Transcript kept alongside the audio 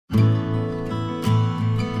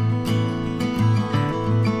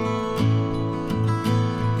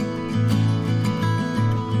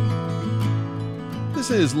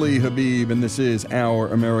This is Lee Habib, and this is Our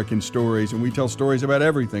American Stories, and we tell stories about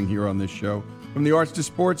everything here on this show, from the arts to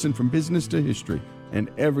sports and from business to history,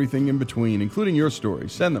 and everything in between, including your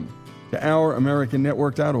stories. Send them to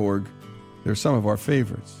ouramericannetwork.org. They're some of our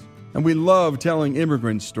favorites. And we love telling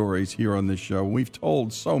immigrant stories here on this show. We've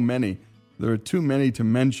told so many. There are too many to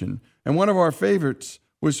mention. And one of our favorites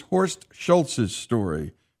was Horst Schulze's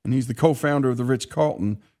story. And he's the co-founder of the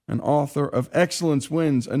Ritz-Carlton and author of Excellence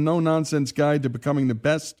Wins, a no-nonsense guide to becoming the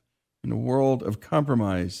best in a world of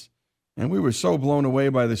compromise. And we were so blown away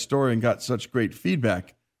by the story and got such great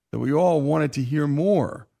feedback that we all wanted to hear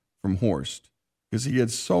more from Horst, because he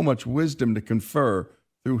had so much wisdom to confer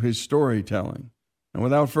through his storytelling. And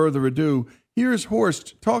without further ado, here's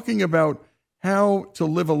Horst talking about how to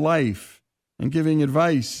live a life and giving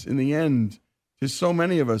advice in the end to so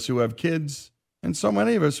many of us who have kids and so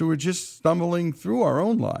many of us who are just stumbling through our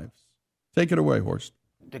own lives. Take it away, Horst.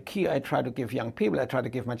 The key I try to give young people, I try to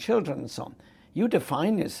give my children and so on. You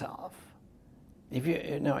define yourself. If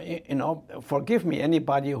you know, forgive me,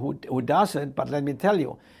 anybody who does it, but let me tell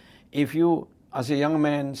you, if you, as a young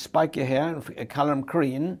man, spike your hair and color them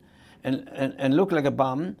green and look like a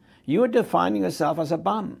bum, you're defining yourself as a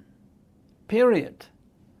bum, period.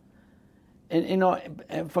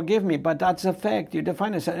 And, forgive me, but that's a fact. You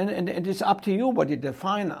define yourself, and it's up to you what you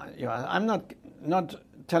define. I'm not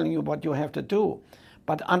telling you what you have to do,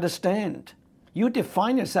 but understand, you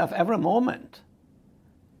define yourself every moment.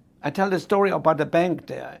 I tell the story about the bank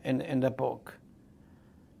there in the book.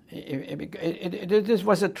 This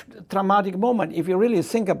was a traumatic moment. If you really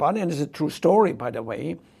think about it, and it's a true story, by the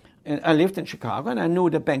way. I lived in Chicago, and I knew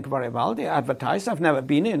the bank very well. They advertised. I've never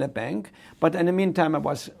been in a bank, but in the meantime,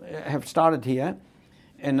 I have started here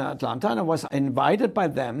in Atlanta, and I was invited by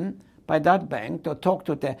that bank, to talk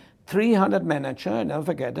to the 300 manager, I never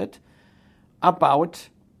forget it, about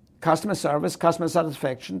customer service, customer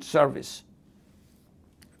satisfaction, service.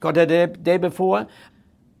 Got there the day before.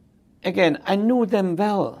 Again, I knew them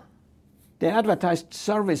well. They advertised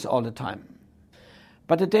service all the time.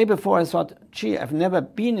 But the day before, I thought, gee, I've never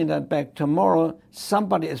been in that bank. Tomorrow,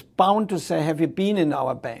 somebody is bound to say, have you been in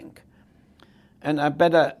our bank? And I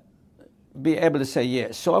better be able to say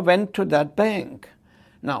yes. So I went to that bank.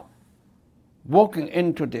 Now, walking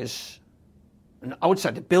into this, and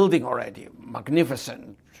outside the building already,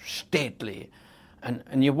 magnificent, stately,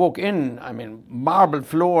 and you walk in, I mean, marble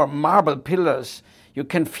floor, marble pillars. You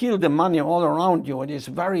can feel the money all around you. It is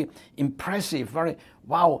very impressive, very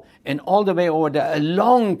wow. And all the way over there, a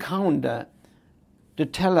long counter, the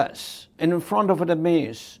tellers, and in front of the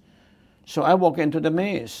maze. So I walk into the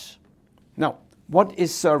maze. Now, what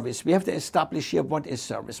is service? We have to establish here what is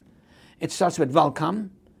service. It starts with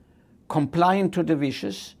welcome, complying to the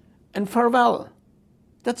wishes, and farewell.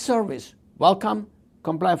 That's service. Welcome,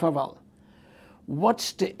 comply, farewell.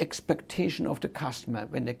 What's the expectation of the customer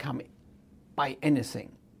when they come buy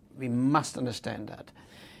anything? We must understand that.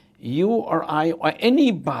 You or I or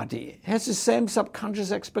anybody has the same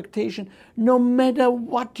subconscious expectation no matter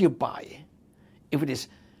what you buy. If it is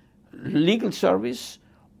legal service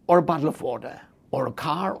or a bottle of water or a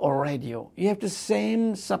car or radio, you have the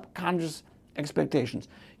same subconscious expectations.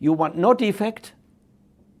 You want no defect.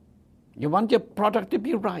 You want your product to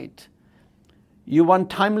be right. You want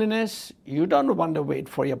timeliness. You don't want to wait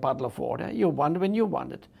for your bottle of water. You want it when you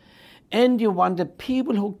want it. And you want the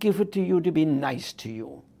people who give it to you to be nice to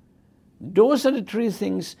you. Those are the three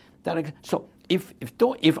things that are, so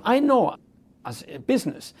if I know as a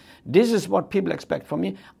business, this is what people expect from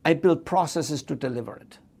me, I build processes to deliver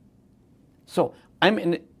it. So I'm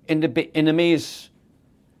in the maze,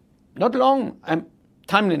 not long, I'm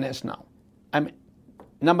timeliness now. I'm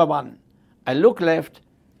number one. I look left,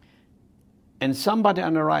 and somebody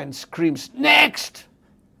on the right screams, next!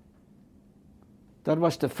 That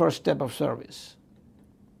was the first step of service.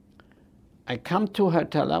 I come to her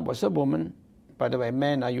teller, was a woman. By the way,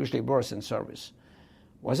 men are usually worse in service.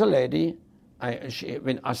 Was a lady.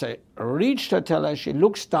 As I reached her teller, she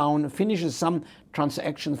looks down, finishes some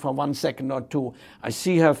transaction for 1 second or two. I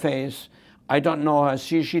see her face. I don't know her.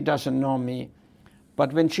 She doesn't know me.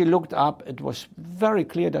 But when she looked up, it was very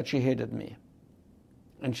clear that she hated me.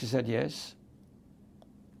 And she said, yes.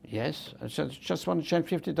 Yes. I said, just want to change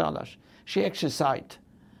 $50. She actually sighed.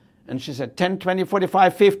 And she said, 10, 20,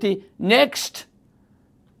 45, 50, next.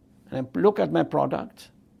 And I look at my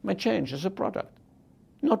product. My change is a product.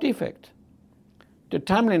 No defect. The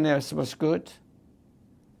timeliness was good,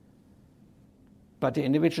 but the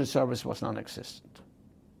individual service was non-existent.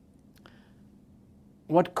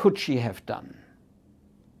 What could she have done?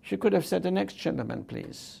 She could have said, the next gentleman,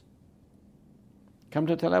 please. Come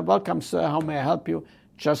to tell her, welcome, sir, how may I help you?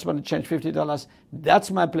 just want to change $50.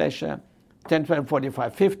 That's my pleasure. 10, 20,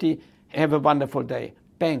 45, 50. Have a wonderful day.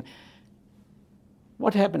 Bang.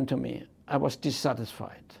 What happened to me? I was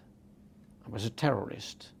dissatisfied. I was a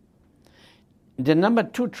terrorist. The number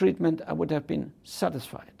 2 treatment, I would have been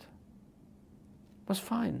satisfied. It was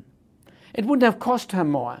fine. It wouldn't have cost her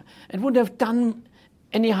more. It wouldn't have done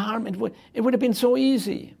any harm. It would have been so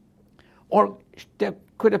easy. Or there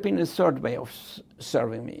could have been a third way of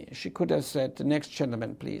serving me. She could have said, the next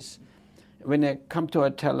gentleman, please. When I come to her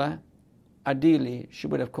teller, ideally, she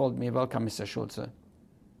would have called me, welcome, Mr. Schulze.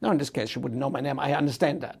 No, in this case, she wouldn't know my name. I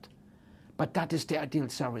understand that. But that is the ideal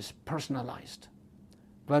service, personalized.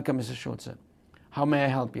 Welcome, Mr. Schulze. How may I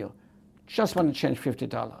help you? Just want to change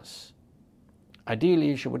 $50.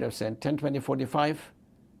 Ideally, she would have said 10, 20, 45.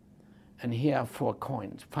 And here are 5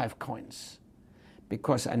 coins.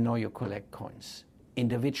 Because I know you collect coins.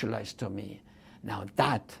 Individualized to me. Now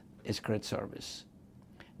that is great service.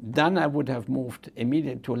 Then I would have moved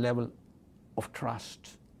immediately to a level of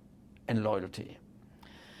trust and loyalty.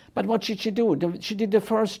 But what did she do? She did the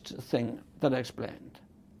first thing that I explained.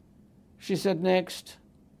 She said next,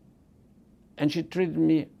 and she treated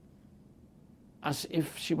me as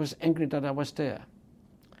if she was angry that I was there.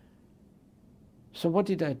 So what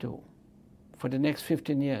did I do? For the next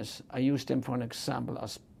 15 years, I used them for an example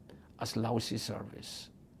as lousy service.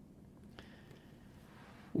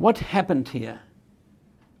 What happened here?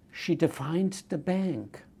 She defined the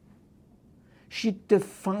bank. She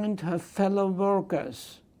defined her fellow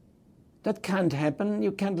workers. That can't happen.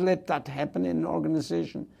 You can't let that happen in an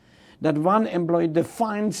organization. That one employee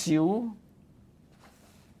defines you.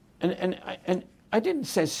 And I didn't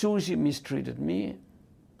say Susie mistreated me.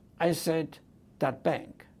 I said that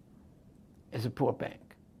bank is a poor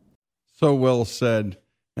bank. So well said.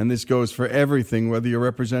 And this goes for everything, whether you're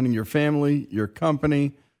representing your family, your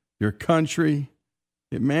company, your country.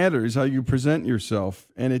 It matters how you present yourself.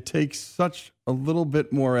 And it takes such a little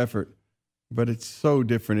bit more effort. But it's so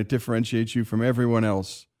different. It differentiates you from everyone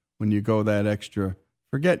else when you go that extra.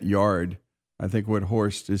 Forget yard. I think what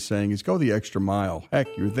Horst is saying is go the extra mile.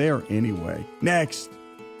 Heck, you're there anyway. Next.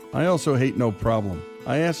 I also hate no problem.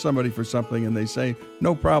 I ask somebody for something and they say,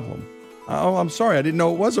 no problem. Oh, I'm sorry. I didn't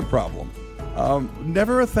know it was a problem.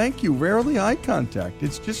 Never a thank you. Rarely eye contact.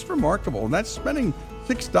 It's just remarkable. And that's spending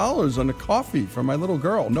 $6 on a coffee for my little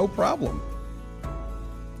girl. No problem.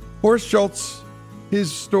 Horst Schulze. His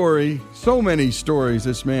story, so many stories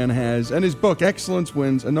this man has, and his book, Excellence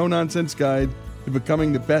Wins, a no-nonsense guide to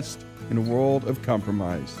becoming the best in a world of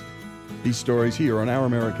compromise. These stories here on Our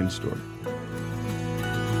American Story.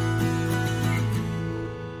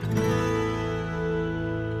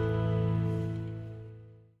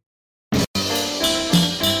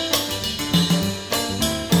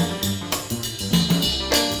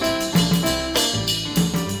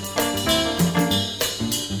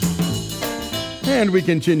 And we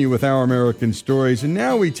continue with Our American Stories, and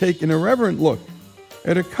now we take an irreverent look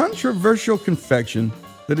at a controversial confection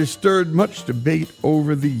that has stirred much debate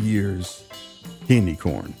over the years, candy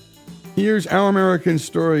corn. Here's Our American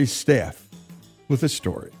Stories staff with a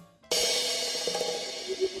story.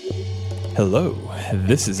 Hello,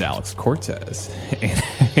 this is Alex Cortez,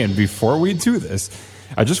 and before we do this,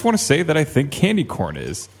 I just want to say that I think candy corn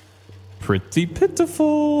is pretty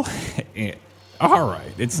pitiful. All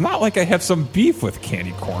right, it's not like I have some beef with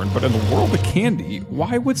candy corn, but in the world of candy,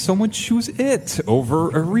 why would someone choose it over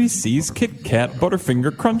a Reese's, Kit Kat,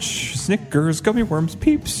 Butterfinger Crunch, Snickers, Gummy Worms,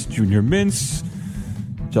 Peeps, Junior Mints,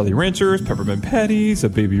 Jolly Ranchers, Peppermint Patties, a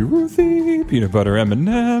Baby Ruthie, Peanut Butter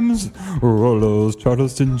M&Ms, Rolos,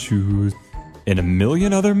 Charleston Chews, and a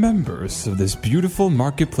million other members of this beautiful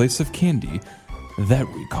marketplace of candy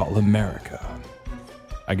that we call America.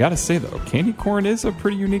 I gotta say though, candy corn is a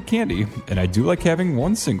pretty unique candy, and I do like having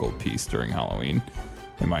one single piece during Halloween.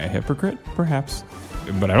 Am I a hypocrite? Perhaps.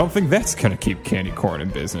 But I don't think that's gonna keep candy corn in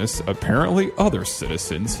business. Apparently other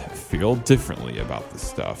citizens feel differently about this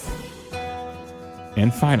stuff.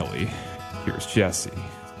 And finally, here's Jesse.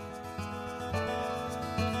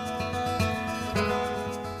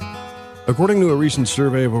 According to a recent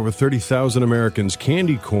survey of over 30,000 Americans,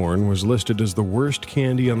 candy corn was listed as the worst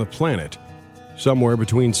candy on the planet, somewhere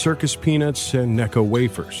between circus peanuts and Necco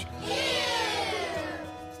wafers.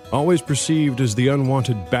 Always perceived as the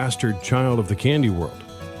unwanted bastard child of the candy world,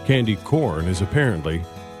 candy corn is apparently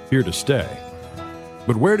here to stay.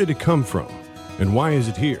 But where did it come from, and why is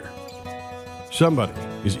it here? Somebody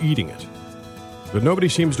is eating it, but nobody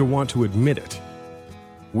seems to want to admit it.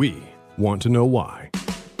 We want to know why.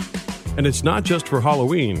 And it's not just for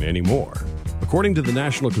Halloween anymore. According to the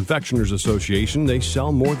National Confectioners Association, they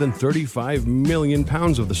sell more than 35 million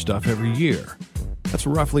pounds of the stuff every year. That's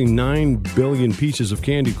That's roughly 9 billion pieces of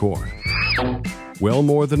candy corn. Well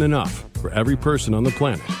more than enough for every person on the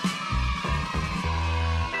planet.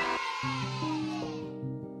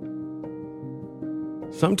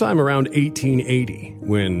 Sometime around 1880,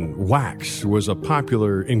 when wax was a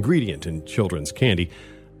popular ingredient in children's candy,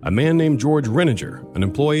 a man named George Renninger, an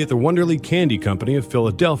employee at the Wonderly Candy Company of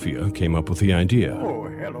Philadelphia, came up with the idea. Oh,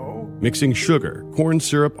 hello. Mixing sugar, corn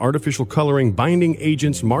syrup, artificial coloring, binding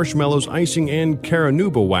agents, marshmallows, icing, and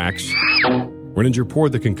Caranuba wax, Renninger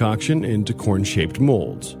poured the concoction into corn-shaped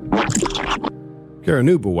molds.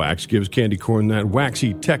 Caranuba wax gives candy corn that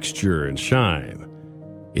waxy texture and shine.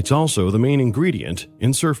 It's also the main ingredient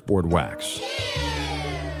in surfboard wax.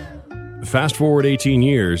 Fast forward 18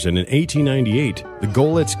 years, and in 1898, the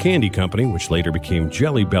Goletz Candy Company, which later became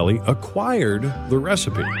Jelly Belly, acquired the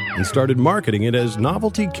recipe and started marketing it as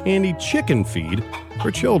novelty candy chicken feed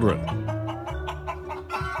for children.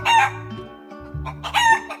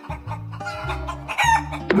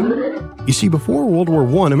 You see, before World War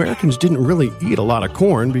I, Americans didn't really eat a lot of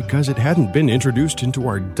corn because it hadn't been introduced into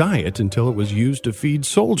our diet until it was used to feed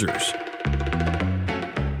soldiers.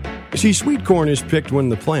 You see, sweet corn is picked when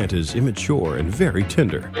the plant is immature and very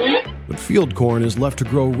tender, but field corn is left to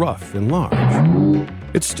grow rough and large.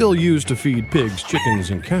 It's still used to feed pigs,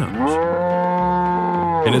 chickens, and cows.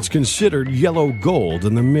 And it's considered yellow gold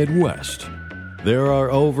in the Midwest. There are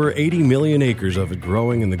over 80 million acres of it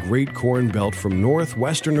growing in the Great Corn Belt from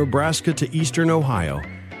northwestern Nebraska to eastern Ohio,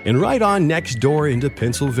 and right on next door into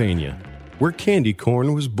Pennsylvania, where candy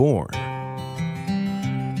corn was born.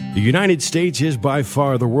 The United States is by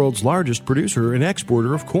far the world's largest producer and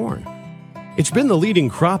exporter of corn. It's been the leading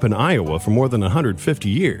crop in Iowa for more than 150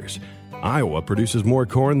 years. Iowa produces more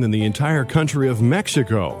corn than the entire country of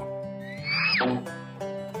Mexico.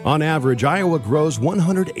 On average, Iowa grows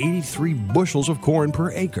 183 bushels of corn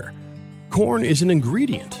per acre. Corn is an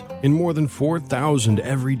ingredient in more than 4,000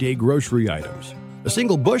 everyday grocery items. A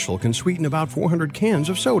single bushel can sweeten about 400 cans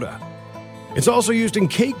of soda. It's also used in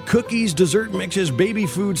cake, cookies, dessert mixes, baby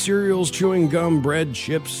food, cereals, chewing gum, bread,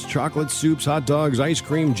 chips, chocolate soups, hot dogs, ice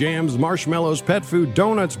cream, jams, marshmallows, pet food,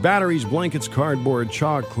 donuts, batteries, blankets, cardboard,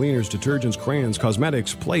 chalk, cleaners, detergents, crayons,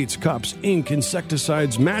 cosmetics, plates, cups, ink,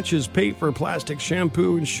 insecticides, matches, paper, plastic,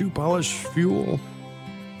 shampoo, and shoe polish, fuel.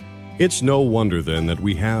 It's no wonder then that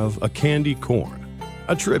we have a candy corn,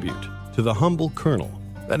 a tribute to the humble kernel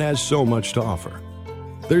that has so much to offer.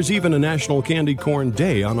 There's even a National Candy Corn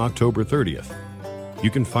Day on October 30th. You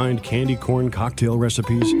can find candy corn cocktail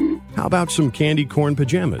recipes. How about some candy corn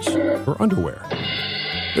pajamas or underwear?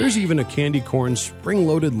 There's even a candy corn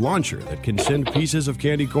spring-loaded launcher that can send pieces of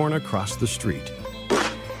candy corn across the street.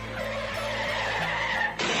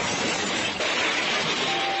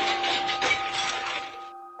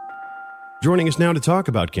 Joining us now to talk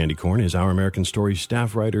about candy corn is Our American Story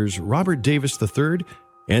staff writers Robert Davis III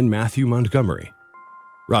and Matthew Montgomery.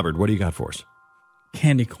 Robert, what do you got for us?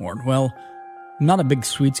 Candy corn. Well, I'm not a big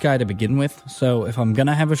sweets guy to begin with, so if I'm going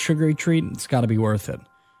to have a sugary treat, it's got to be worth it.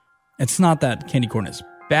 It's not that candy corn is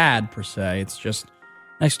bad, per se. It's just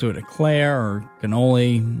next to an eclair or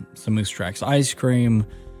cannoli, some Moose Tracks ice cream.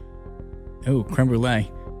 Oh, creme brulee.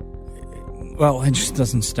 Well, it just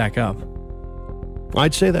doesn't stack up.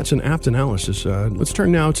 I'd say that's an apt analysis. Let's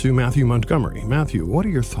turn now to Matthew Montgomery. Matthew, what are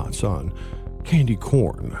your thoughts on candy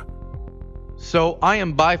corn? So I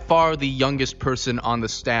am by far the youngest person on the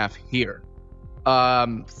staff here.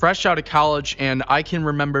 Fresh out of college, and I can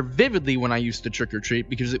remember vividly when I used to trick-or-treat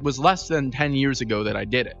because it was less than 10 years ago that I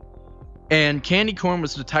did it. And candy corn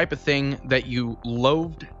was the type of thing that you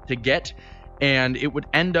loathed to get, and it would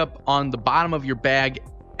end up on the bottom of your bag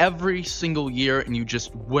every single year, and you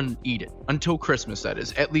just wouldn't eat it. Until Christmas, that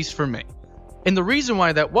is, at least for me. And the reason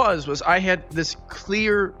why that was I had this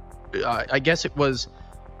clear, I guess it was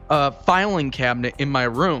filing cabinet in my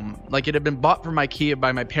room. Like, it had been bought from IKEA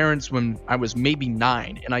by my parents when I was maybe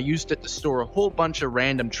 9, and I used it to store a whole bunch of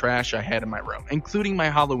random trash I had in my room, including my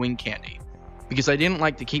Halloween candy, because I didn't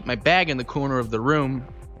like to keep my bag in the corner of the room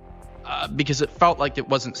because it felt like it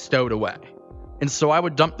wasn't stowed away. And so I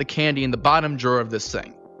would dump the candy in the bottom drawer of this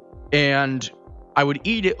thing, and I would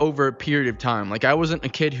eat it over a period of time. Like, I wasn't a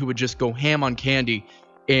kid who would just go ham on candy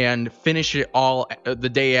and finish it all the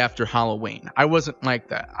day after Halloween. I wasn't like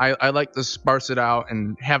that. I like to sparse it out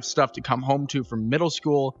and have stuff to come home to from middle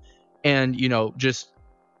school and, you know, just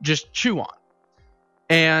chew on.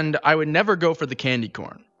 And I would never go for the candy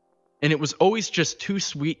corn. And it was always just too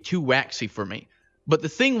sweet, too waxy for me. But the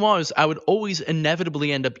thing was, I would always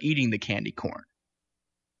inevitably end up eating the candy corn.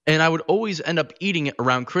 And I would always end up eating it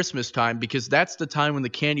around Christmas time because that's the time when the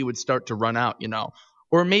candy would start to run out, you know.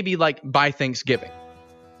 Or maybe like by Thanksgiving.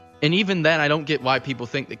 And even then, I don't get why people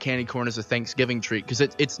think that candy corn is a Thanksgiving treat, because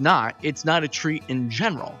it's not. It's not a treat in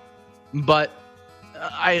general. But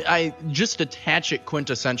I just attach it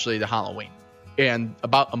quintessentially to Halloween, and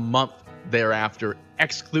about a month thereafter,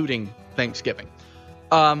 excluding Thanksgiving.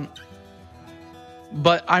 But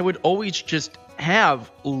I would always just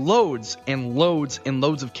have loads and loads and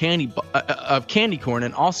loads of candy corn,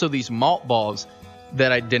 and also these malt balls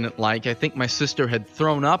that I didn't like. I think my sister had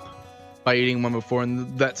thrown up by eating one before,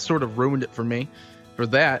 and that sort of ruined it for me for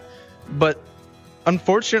that. But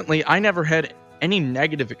unfortunately, I never had any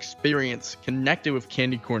negative experience connected with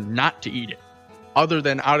candy corn not to eat it, other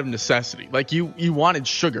than out of necessity. Like, you wanted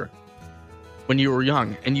sugar when you were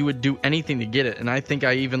young, and you would do anything to get it. And I think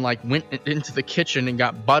I even went into the kitchen and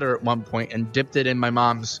got butter at one point and dipped it in my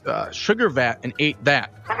mom's sugar vat and ate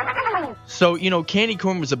that. So, candy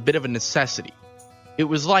corn was a bit of a necessity. It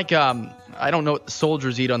was like, I don't know what the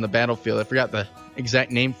soldiers eat on the battlefield. I forgot the exact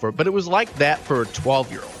name for it. But it was like that for a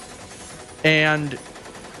 12-year-old. And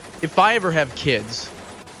if I ever have kids,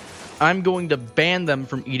 I'm going to ban them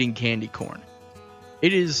from eating candy corn.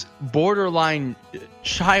 It is borderline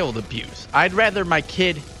child abuse. I'd rather my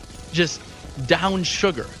kid just down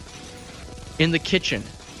sugar in the kitchen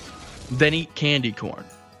than eat candy corn.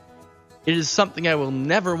 It is something I will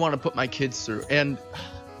never want to put my kids through. And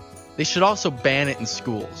they should also ban it in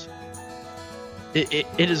schools. It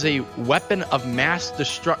is a weapon of mass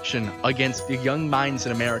destruction against the young minds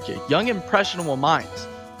in America. Young, impressionable minds.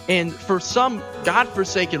 And for some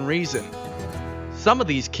godforsaken reason, some of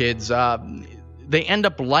these kids, they end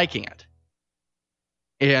up liking it.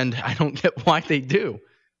 And I don't get why they do.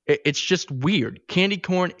 It's just weird. Candy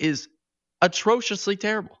corn is atrociously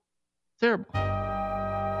terrible. Terrible.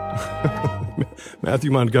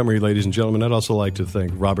 Matthew Montgomery, ladies and gentlemen. I'd also like to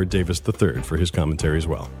thank Robert Davis III for his commentary as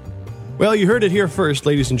well. Well, you heard it here first,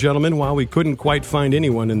 ladies and gentlemen. While we couldn't quite find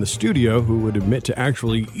anyone in the studio who would admit to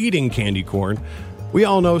actually eating candy corn, we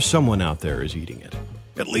all know someone out there is eating it.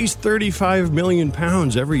 At least 35 million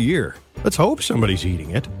pounds every year. Let's hope somebody's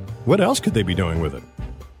eating it. What else could they be doing with it?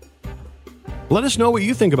 Let us know what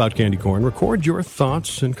you think about candy corn. Record your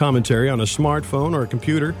thoughts and commentary on a smartphone or a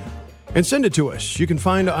computer and send it to us. You can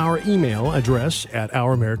find our email address at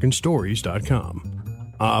ouramericanstories.com.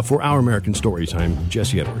 For Our American Stories, I'm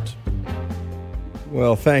Jesse Edwards.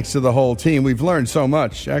 Well, thanks to the whole team. We've learned so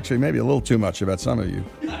much. Actually, maybe a little too much about some of you.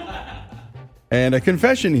 And a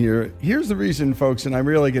confession here. Here's the reason, folks, and I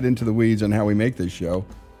really get into the weeds on how we make this show.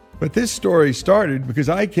 But this story started because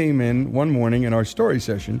I came in one morning in our story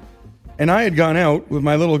session, and I had gone out with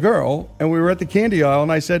my little girl, and we were at the candy aisle,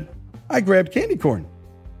 and I said, I grabbed candy corn.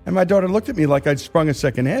 And my daughter looked at me like I'd sprung a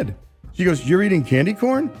second head. She goes, you're eating candy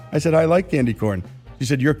corn? I said, I like candy corn. She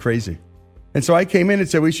said, you're crazy. And so I came in and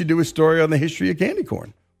said, we should do a story on the history of candy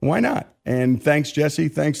corn. Why not? And thanks, Jesse.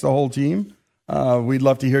 Thanks, the whole team. We'd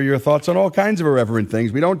love to hear your thoughts on all kinds of irreverent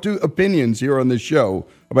things. We don't do opinions here on this show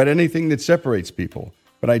about anything that separates people.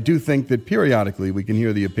 But I do think that periodically we can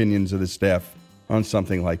hear the opinions of the staff on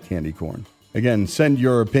something like candy corn. Again, send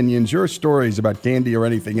your opinions, your stories about candy or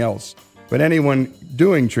anything else. But anyone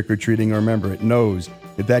doing trick-or-treating, remember it, knows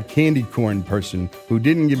that that candy corn person who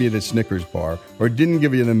didn't give you the Snickers bar or didn't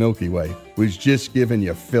give you the Milky Way was just giving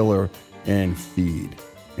you filler and feed.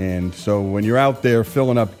 And so when you're out there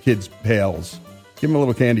filling up kids' pails, give them a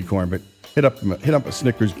little candy corn, but hit up a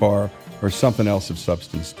Snickers bar or something else of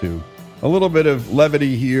substance too. A little bit of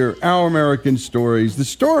levity here. Our American Stories, the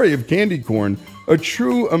story of candy corn, a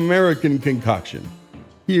true American concoction,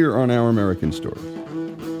 here on Our American Stories.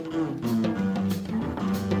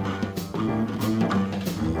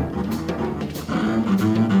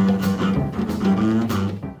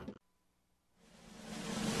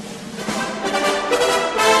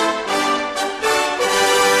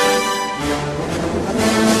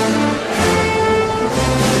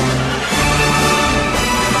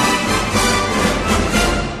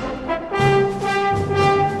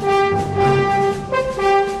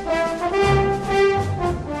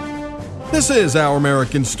 This is Our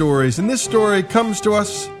American Stories, and this story comes to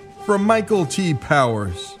us from Michael T.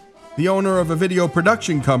 Powers, the owner of a video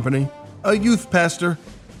production company, a youth pastor,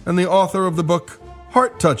 and the author of the book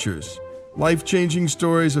Heart Touchers, Life-Changing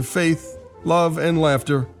Stories of Faith, Love, and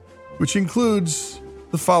Laughter, which includes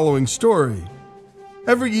the following story.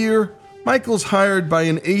 Every year, Michael's hired by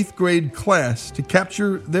an 8th grade class to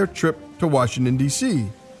capture their trip to Washington, D.C.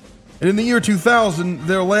 And in the year 2000,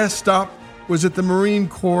 their last stop was at the Marine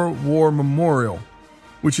Corps War Memorial,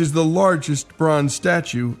 which is the largest bronze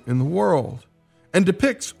statue in the world and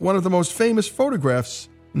depicts one of the most famous photographs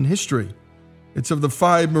in history. It's of the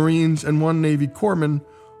 5 Marines and 1 Navy corpsman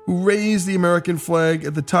who raised the American flag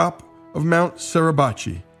at the top of Mount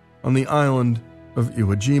Suribachi on the island of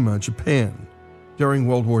Iwo Jima, Japan, during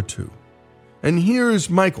World War II. And here's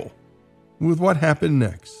Michael with what happened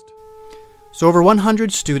next. So over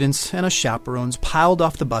 100 students and us chaperones piled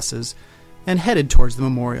off the buses and headed towards the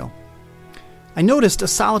memorial. I noticed a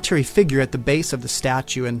solitary figure at the base of the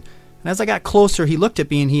statue, and as I got closer, he looked at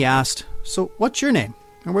me and he asked, "So what's your name,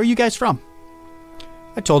 and where are you guys from?"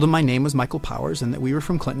 I told him my name was Michael Powers and that we were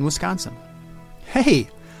from Clinton, Wisconsin. "Hey,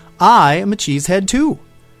 I am a cheesehead too.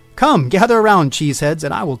 Come, gather around, cheeseheads,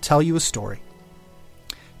 and I will tell you a story."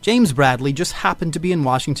 James Bradley just happened to be in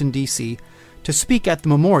Washington, D.C. to speak at the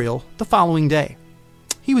memorial the following day.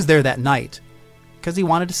 He was there that night because he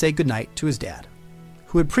wanted to say goodnight to his dad,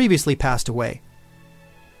 who had previously passed away,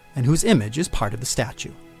 and whose image is part of the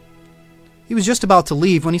statue. He was just about to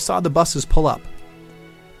leave when he saw the buses pull up.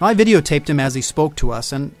 I videotaped him as he spoke to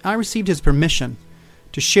us, and I received his permission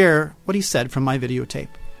to share what he said from my videotape.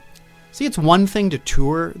 See, it's one thing to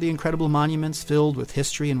tour the incredible monuments filled with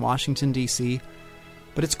history in Washington, D.C.,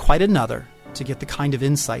 but it's quite another to get the kind of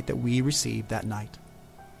insight that we received that night.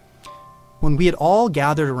 When we had all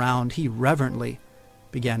gathered around, he reverently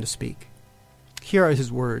began to speak. Here are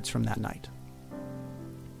his words from that night.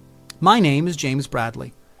 "My name is James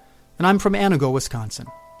Bradley, and I'm from Anago, Wisconsin.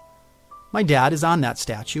 My dad is on that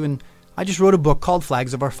statue, and I just wrote a book called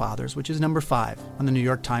Flags of Our Fathers, which is number 5 on the New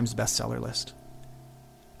York Times bestseller list.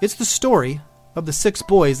 It's the story of the 6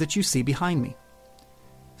 boys that you see behind me.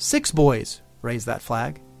 6 boys raised that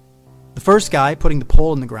flag. The first guy putting the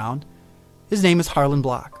pole in the ground, his name is Harlan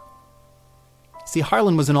Block. See,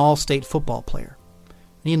 Harlan was an all-state football player,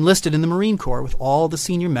 and he enlisted in the Marine Corps with all the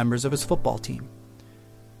senior members of his football team.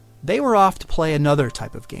 They were off to play another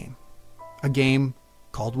type of game, a game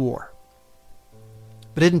called war.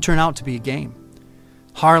 But it didn't turn out to be a game.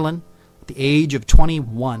 Harlan, at the age of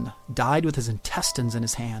 21, died with his intestines in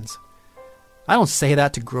his hands. I don't say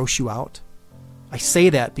that to gross you out. I say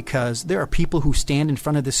that because there are people who stand in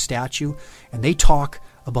front of this statue and they talk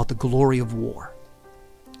about the glory of war.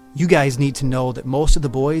 You guys need to know that most of the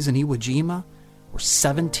boys in Iwo Jima were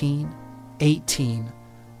 17, 18,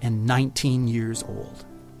 and 19 years old."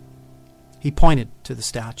 He pointed to the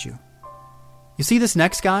statue. "You see this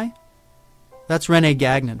next guy? That's Rene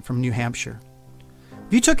Gagnon from New Hampshire.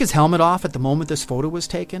 If you took his helmet off at the moment this photo was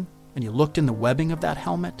taken, and you looked in the webbing of that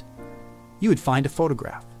helmet, you would find a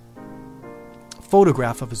photograph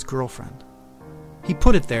of his girlfriend. He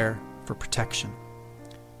put it there for protection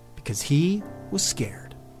because he was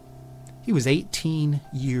scared. He was 18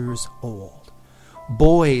 years old.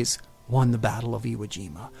 Boys won the Battle of Iwo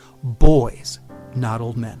Jima. Boys, not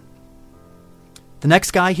old men. The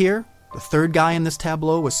next guy here, the third guy in this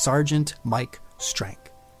tableau, was Sergeant Mike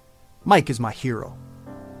Strank. Mike is my hero.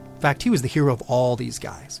 In fact, he was the hero of all these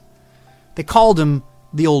guys. They called him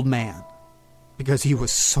the old man because he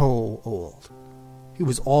was so old. He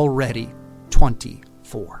was already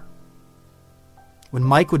 24. When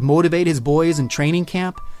Mike would motivate his boys in training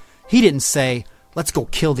camp, he didn't say, "Let's go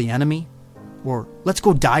kill the enemy," or "Let's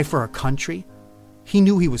go die for our country." He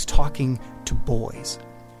knew he was talking to boys.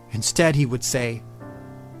 Instead, he would say,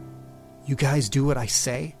 "You guys do what I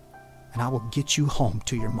say, and I will get you home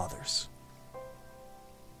to your mothers."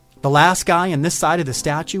 The last guy on this side of the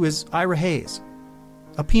statue is Ira Hayes,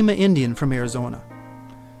 a Pima Indian from Arizona.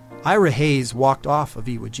 Ira Hayes walked off of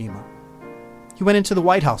Iwo Jima. He went into the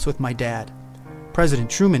White House with my dad.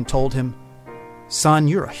 President Truman told him, "Son,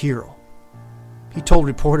 you're a hero." He told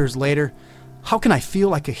reporters later, "How can I feel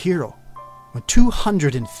like a hero when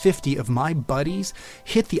 250 of my buddies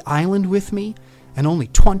hit the island with me and only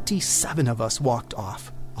 27 of us walked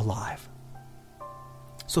off alive?"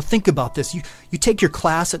 So think about this. You take your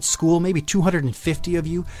class at school, maybe 250 of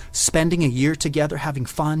you, spending a year together, having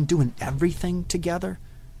fun, doing everything together.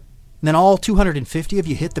 And then all 250 of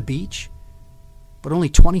you hit the beach, but only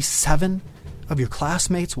 27 of your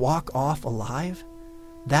classmates walk off alive.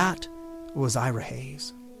 That was Ira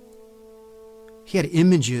Hayes. He had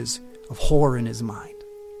images of horror in his mind.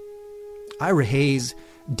 Ira Hayes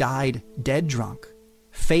died dead drunk,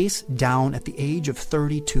 face down at the age of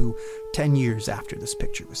 32, 10 years after this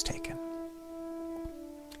picture was taken.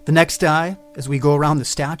 The next guy, as we go around the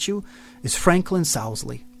statue, is Franklin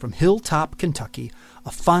Sousley from Hilltop, Kentucky,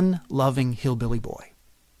 a fun-loving hillbilly boy.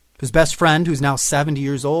 His best friend, who's now 70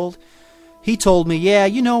 years old, he told me, "Yeah,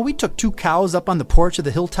 we took 2 cows up on the porch of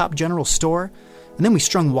the Hilltop General Store, and then we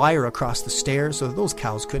strung wire across the stairs so that those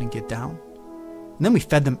cows couldn't get down. And then we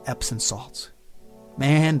fed them Epsom salts.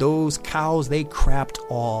 Man, those cows, they crapped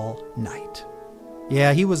all night."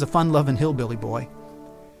 Yeah, he was a fun-loving hillbilly boy.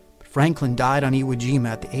 But Franklin died on Iwo Jima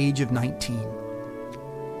at the age of 19.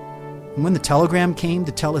 And when the telegram came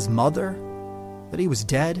to tell his mother that he was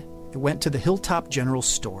dead, It went to the Hilltop General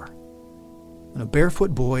Store. And a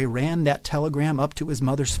barefoot boy ran that telegram up to his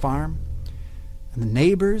mother's farm, and the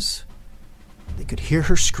neighbors, they could hear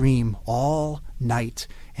her scream all night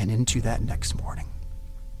and into that next morning.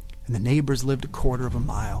 And the neighbors lived a quarter of a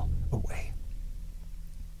mile away.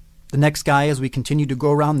 The next guy, as we continue to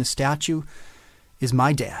go around the statue, is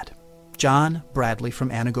my dad, John Bradley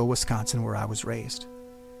from Anago, Wisconsin, where I was raised.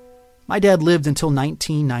 My dad lived until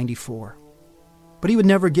 1994, but he would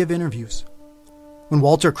never give interviews. When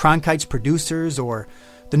Walter Cronkite's producers or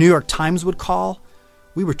the New York Times would call,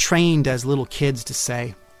 we were trained as little kids to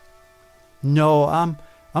say, "No,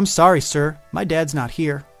 I'm sorry, sir. My dad's not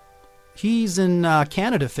here. He's in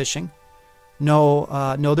Canada fishing.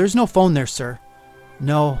 No, there's no phone there, sir.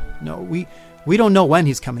 No, we don't know when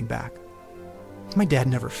he's coming back." My dad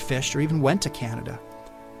never fished or even went to Canada.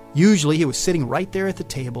 Usually he was sitting right there at the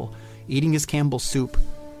table, eating his Campbell's soup,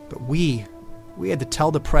 but we had to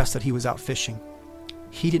tell the press that he was out fishing.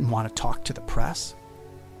 He didn't want to talk to the press.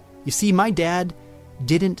 You see, my dad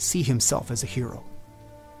didn't see himself as a hero.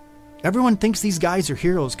 Everyone thinks these guys are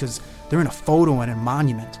heroes because they're in a photo and a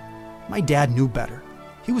monument. My dad knew better.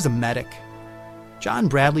 He was a medic. John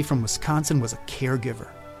Bradley from Wisconsin was a caregiver.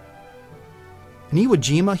 In Iwo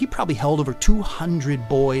Jima, he probably held over 200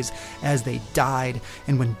 boys as they died,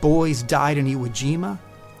 and when boys died in Iwo Jima,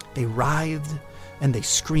 they writhed and they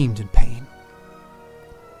screamed in pain.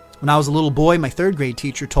 When I was a little boy, my third grade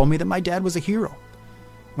teacher told me that my dad was a hero.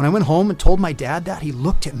 When I went home and told my dad that, he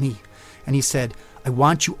looked at me and he said, "I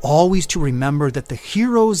want you always to remember that the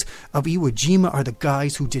heroes of Iwo Jima are the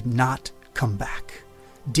guys who did not come back.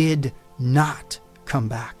 Did not come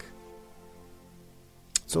back."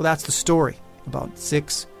 So that's the story about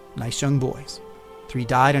 6 nice young boys. 3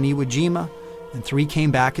 died on Iwo Jima and 3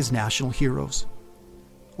 came back as national heroes.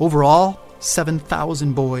 Overall,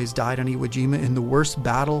 7,000 boys died on Iwo Jima in the worst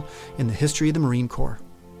battle in the history of the Marine Corps.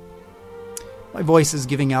 My voice is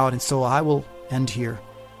giving out, and so I will end here.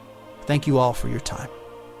 Thank you all for your time.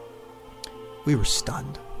 We were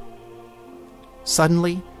stunned.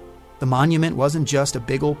 Suddenly, the monument wasn't just a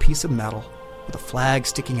big old piece of metal with a flag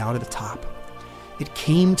sticking out of the top. It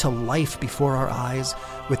came to life before our eyes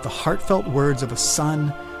with the heartfelt words of a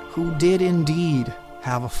son who did indeed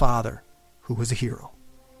have a father who was a hero.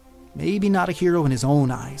 Maybe not a hero in his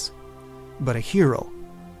own eyes, but a hero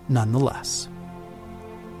nonetheless.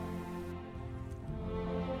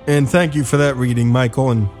 And thank you for that reading,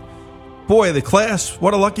 Michael. And boy, the class,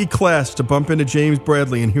 what a lucky class to bump into James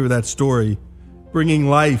Bradley and hear that story, bringing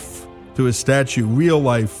life to his statue, real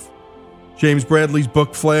life. James Bradley's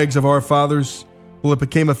book, Flags of Our Fathers, well, it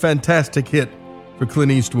became a fantastic hit for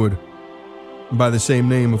Clint Eastwood, by the same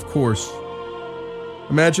name, of course.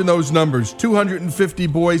 Imagine those numbers. 250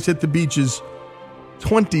 boys hit the beaches.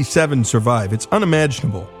 27 survive. It's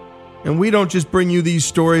unimaginable. And we don't just bring you these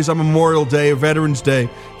stories on Memorial Day or Veterans Day.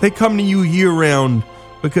 They come to you year-round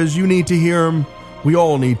because you need to hear them. We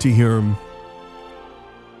all need to hear them.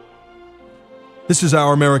 This is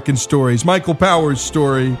Our American Stories. Michael Powers'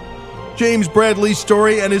 story. James Bradley's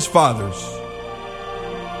story and his father's.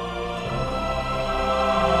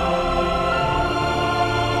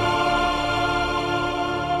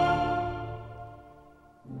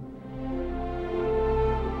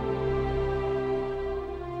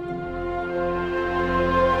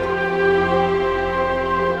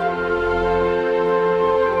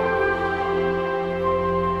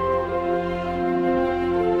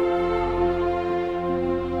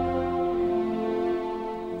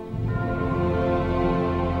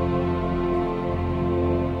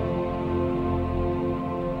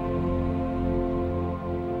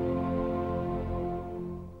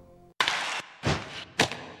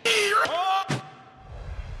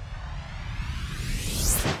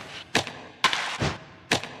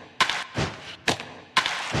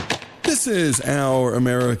 This is Our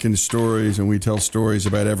American Stories, and we tell stories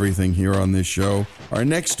about everything here on this show. Our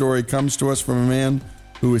next story comes to us from a man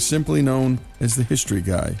who is simply known as the History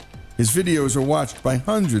Guy. His videos are watched by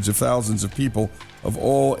hundreds of thousands of people of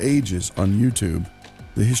all ages on YouTube.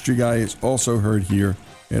 The History Guy is also heard here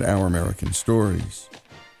at Our American Stories.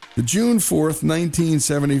 The June 4th,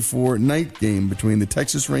 1974 night game between the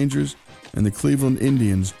Texas Rangers and the Cleveland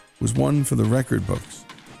Indians was one for the record books.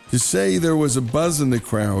 To say there was a buzz in the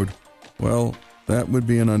crowd, well, that would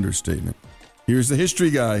be an understatement. Here's the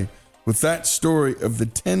History Guy with that story of the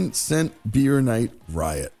 10-cent beer night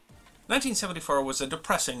riot. 1974 was a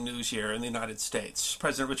depressing news year in the United States.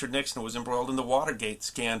 President Richard Nixon was embroiled in the Watergate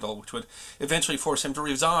scandal, which would eventually force him to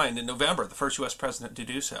resign in November, the first U.S. president to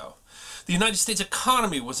do so. The United States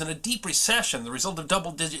economy was in a deep recession, the result of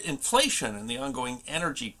double-digit inflation and the ongoing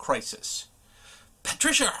energy crisis.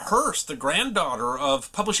 Patricia Hearst, the granddaughter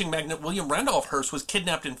of publishing magnate William Randolph Hearst, was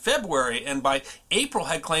kidnapped in February and by April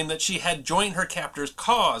had claimed that she had joined her captor's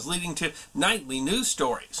cause, leading to nightly news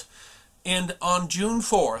stories. And on June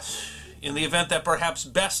 4th, in the event that perhaps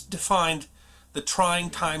best defined the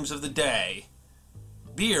trying times of the day,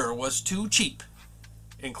 beer was too cheap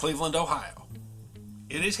in Cleveland, Ohio.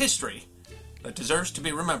 It is history that deserves to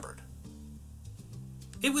be remembered.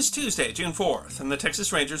 It was Tuesday, June 4th, and the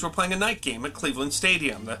Texas Rangers were playing a night game at Cleveland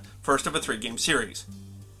Stadium, the first of a 3-game series.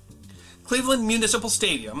 Cleveland Municipal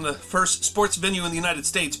Stadium, the first sports venue in the United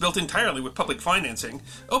States built entirely with public financing,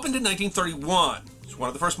 opened in 1931. It was one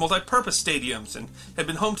of the first multi-purpose stadiums and had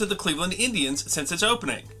been home to the Cleveland Indians since its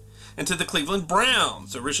opening, and to the Cleveland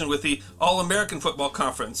Browns, originally with the All-American Football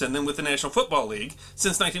Conference and then with the National Football League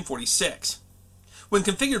since 1946. When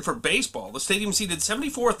configured for baseball, the stadium seated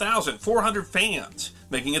 74,400 fans,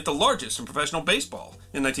 making it the largest in professional baseball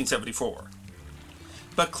in 1974.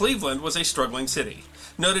 But Cleveland was a struggling city.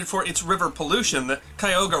 Noted for its river pollution, the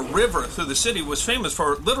Cuyahoga River through the city was famous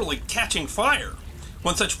for literally catching fire.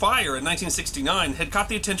 One such fire in 1969 had caught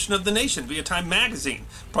the attention of the nation via Time magazine,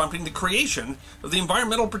 prompting the creation of the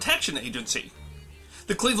Environmental Protection Agency.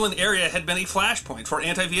 The Cleveland area had been a flashpoint for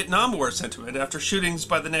anti-Vietnam War sentiment after shootings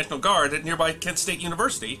by the National Guard at nearby Kent State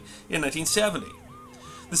University in 1970.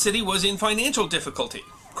 The city was in financial difficulty.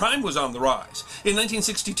 Crime was on the rise. In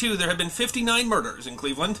 1962, there had been 59 murders in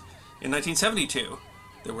Cleveland. In 1972,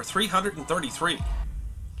 there were 333.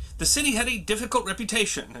 The city had a difficult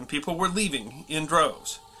reputation, and people were leaving in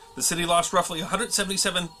droves. The city lost roughly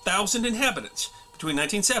 177,000 inhabitants between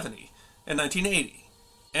 1970 and 1980.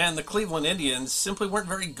 And the Cleveland Indians simply weren't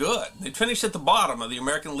very good. They'd finished at the bottom of the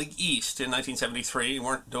American League East in 1973 and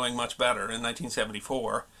weren't doing much better in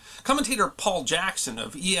 1974. Commentator Paul Jackson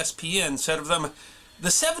of ESPN said of them,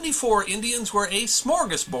 "The 74 Indians were a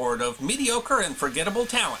smorgasbord of mediocre and forgettable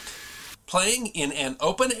talent, playing in an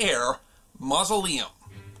open-air mausoleum."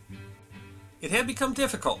 It had become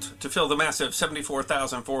difficult to fill the massive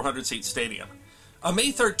 74,400-seat stadium. On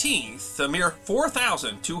May 13th, a mere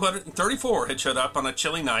 4,234 had showed up on a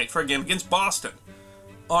chilly night for a game against Boston.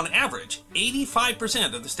 On average,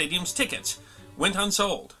 85% of the stadium's tickets went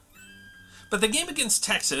unsold. But the game against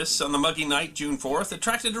Texas on the muggy night, June 4th,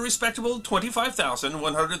 attracted a respectable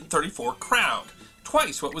 25,134 crowd,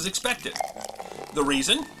 twice what was expected. The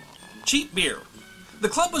reason? Cheap beer. The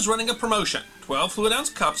club was running a promotion, 12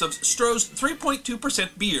 fluid-ounce cups of Stroh's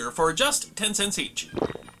 3.2% beer for just 10 cents each.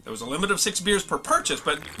 There was a limit of 6 beers per purchase,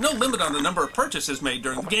 but no limit on the number of purchases made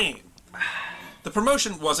during the game. The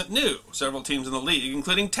promotion wasn't new. Several teams in the league,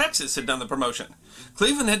 including Texas, had done the promotion.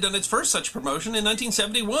 Cleveland had done its first such promotion in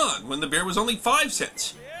 1971, when the beer was only 5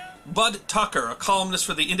 cents. Bud Tucker, a columnist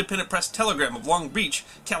for the Independent Press Telegram of Long Beach,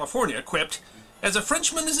 California, quipped, "As a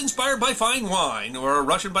Frenchman is inspired by fine wine, or a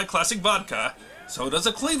Russian by classic vodka, so does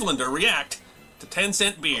a Clevelander react to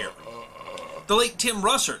 10-cent beer." The late Tim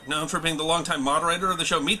Russert, known for being the longtime moderator of the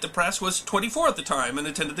show Meet the Press, was 24 at the time and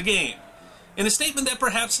attended the game. In a statement that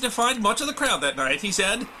perhaps defined much of the crowd that night, he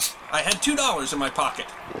said, "I had $2 in my pocket.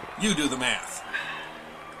 You do the math."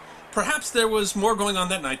 Perhaps there was more going on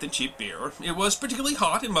that night than cheap beer. It was particularly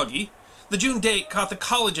hot and muggy. The June date caught the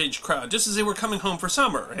college-age crowd just as they were coming home for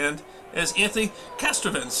summer, and as Anthony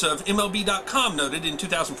Castrovance of MLB.com noted in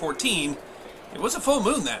 2014, it was a full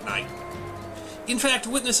moon that night. In fact,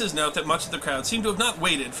 witnesses note that much of the crowd seemed to have not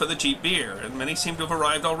waited for the cheap beer, and many seemed to have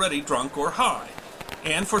arrived already drunk or high.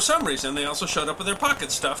 And for some reason, they also showed up with their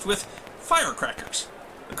pockets stuffed with firecrackers.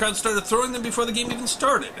 The crowd started throwing them before the game even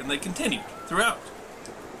started, and they continued throughout.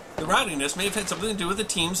 The rowdiness may have had something to do with the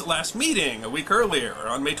team's last meeting a week earlier,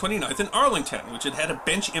 on May 29th in Arlington, which had had a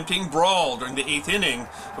bench-emptying brawl during the 8th inning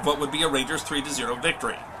of what would be a Rangers 3-0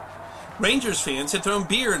 victory. Rangers fans had thrown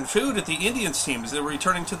beer and food at the Indians team as they were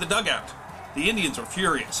returning to the dugout. The Indians were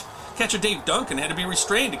furious. Catcher Dave Duncan had to be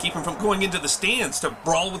restrained to keep him from going into the stands to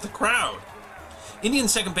brawl with the crowd. Indian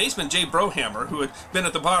second baseman Jay Brohammer, who had been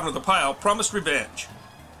at the bottom of the pile, promised revenge.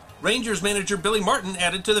 Rangers manager Billy Martin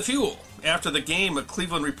added to the fuel. After the game, a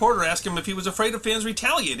Cleveland reporter asked him if he was afraid of fans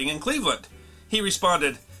retaliating in Cleveland. He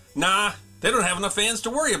responded, "Nah, they don't have enough fans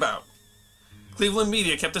to worry about." Cleveland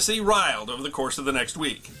media kept the city riled over the course of the next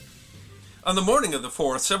week. On the morning of the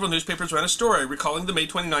 4th, several newspapers ran a story recalling the May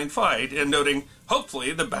 29 fight and noting,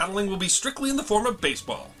 "Hopefully, the battling will be strictly in the form of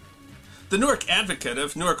baseball." The Newark Advocate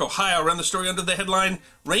of Newark, Ohio ran the story under the headline,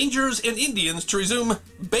 "Rangers and Indians to resume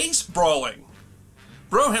base brawling."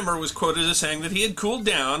 Brohammer was quoted as saying that he had cooled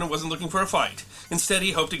down and wasn't looking for a fight. Instead,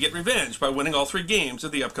 he hoped to get revenge by winning all 3 games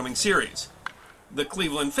of the upcoming series. The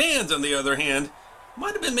Cleveland fans, on the other hand,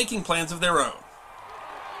 might have been making plans of their own.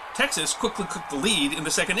 Texas quickly took the lead in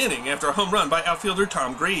the second inning after a home run by outfielder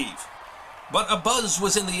Tom Grieve. But a buzz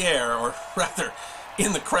was in the air, or rather,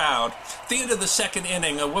 in the crowd. At the end of the second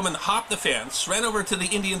inning, a woman hopped the fence, ran over to the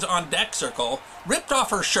Indians' on-deck circle, ripped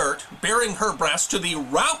off her shirt, baring her breast to the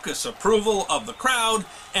raucous approval of the crowd,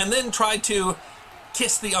 and then tried to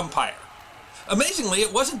kiss the umpire. Amazingly,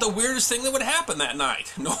 it wasn't the weirdest thing that would happen that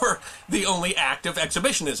night, nor the only act of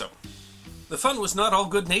exhibitionism. The fun was not all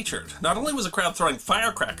good-natured. Not only was the crowd throwing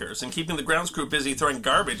firecrackers and keeping the grounds crew busy throwing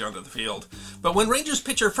garbage onto the field, but when Rangers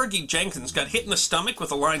pitcher Fergie Jenkins got hit in the stomach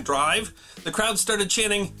with a line drive, the crowd started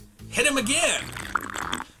chanting, "Hit him again!"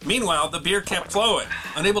 Meanwhile, the beer kept flowing.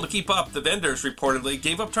 Unable to keep up, the vendors reportedly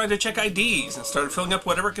gave up trying to check IDs and started filling up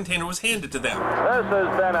whatever container was handed to them. This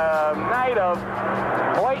has been a night of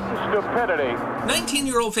blatant stupidity.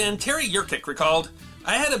 19-year-old fan Terry Yurkic recalled,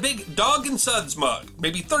 "I had a big Dog and Suds mug,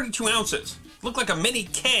 maybe 32 ounces. Looked like a mini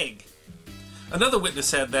keg." Another witness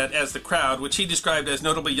said that as the crowd, which he described as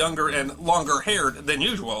notably younger and longer-haired than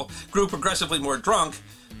usual, grew progressively more drunk,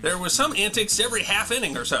 there was some antics every half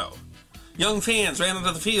inning or so. Young fans ran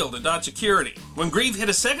onto the field and dodged security. When Grieve hit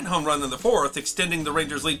a second home run in the fourth, extending the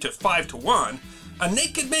Rangers' lead to 5-1, a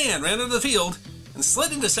naked man ran onto the field and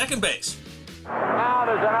slid into second base. Now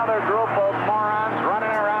there's another group of morons running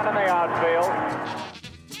around in the outfield.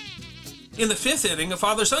 In the fifth inning, a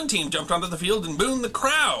father-son team jumped onto the field and booed the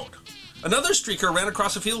crowd. Another streaker ran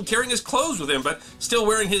across the field carrying his clothes with him, but still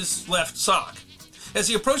wearing his left sock. As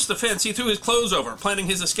he approached the fence, he threw his clothes over, planning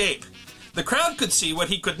his escape. The crowd could see what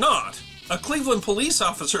he could not. A Cleveland police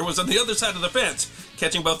officer was on the other side of the fence,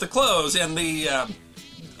 catching both the clothes and the,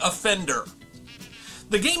 offender.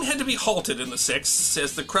 The game had to be halted in the sixth,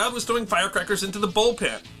 as the crowd was throwing firecrackers into the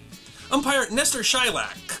bullpen. Umpire Nestor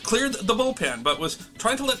Shilak cleared the bullpen, but was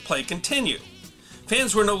trying to let play continue.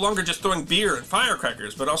 Fans were no longer just throwing beer and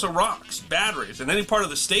firecrackers, but also rocks, batteries, and any part of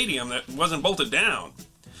the stadium that wasn't bolted down.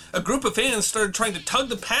 A group of fans started trying to tug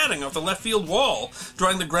the padding off the left field wall,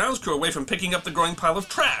 drawing the grounds crew away from picking up the growing pile of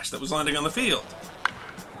trash that was landing on the field.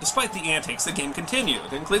 Despite the antics, the game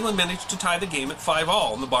continued, and Cleveland managed to tie the game at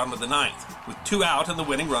 5-all in the bottom of the ninth, with 2 out and the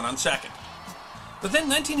winning run on second. But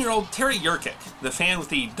then 19-year-old Terry Yurkic, the fan with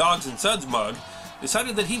the Dogs and Suds mug,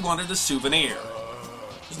 decided that he wanted a souvenir.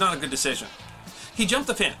 It was not a good decision. He jumped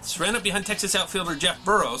the fence, ran up behind Texas outfielder Jeff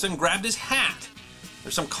Burroughs, and grabbed his hat.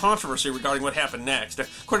 There's some controversy regarding what happened next.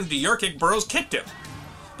 According to Yurkic, Burroughs kicked him.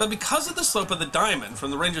 But because of the slope of the diamond from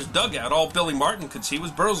the Rangers' dugout, all Billy Martin could see was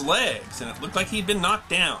Burroughs' legs, and it looked like he'd been knocked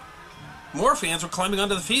down. More fans were climbing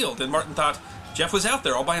onto the field, and Martin thought, Jeff was out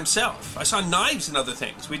there all by himself. I saw knives and other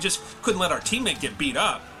things. We just couldn't let our teammate get beat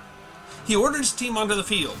up. He ordered his team onto the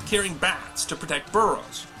field, carrying bats to protect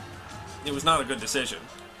Burroughs. It was not a good decision.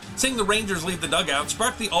 Seeing the Rangers leave the dugout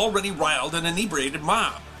sparked the already riled and inebriated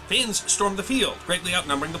mob. Fans stormed the field, greatly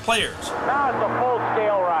outnumbering the players. Now it's a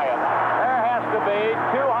full-scale riot. There has to be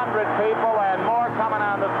 200 people and more coming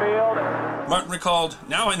on the field. Martin recalled,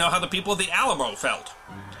 "Now I know how the people of the Alamo felt."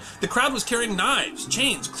 The crowd was carrying knives,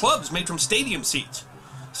 chains, clubs made from stadium seats.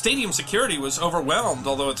 Stadium security was overwhelmed,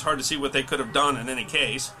 although it's hard to see what they could have done in any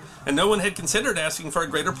case, and no one had considered asking for a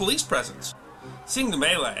greater police presence. Seeing the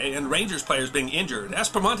melee and Rangers players being injured,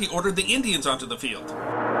 Aspromonte ordered the Indians onto the field.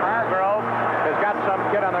 Hargrove has got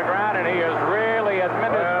some kid on the ground, and he is really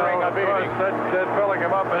administering a beating. That fella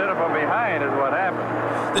came up and hit him from behind is what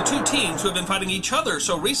happened. The two teams, who have been fighting each other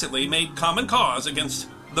so recently, made common cause against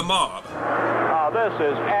the mob. This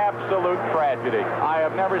is absolute tragedy. I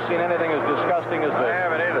have never seen anything as disgusting as this. I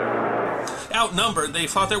haven't either. Outnumbered, they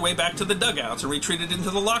fought their way back to the dugouts and retreated into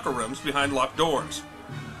the locker rooms behind locked doors.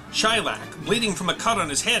 Shilak, bleeding from a cut on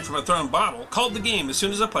his head from a thrown bottle, called the game as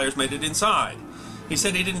soon as the players made it inside. He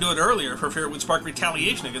said he didn't do it earlier for fear it would spark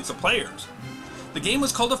retaliation against the players. The game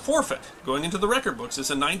was called a forfeit, going into the record books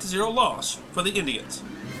as a 9-0 loss for the Indians.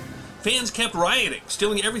 Fans kept rioting,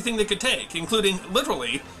 stealing everything they could take, including,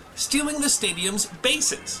 literally, stealing the stadium's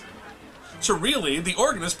bases. So really, the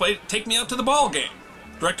organist played Take Me Out to the Ball Game.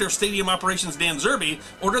 Director of Stadium Operations Dan Zerbe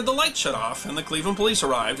ordered the lights shut off, and the Cleveland police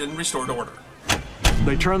arrived and restored order.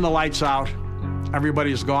 They turned the lights out.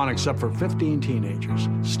 Everybody's gone except for 15 teenagers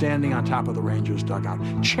standing on top of the Rangers' dugout,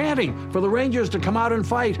 chanting for the Rangers to come out and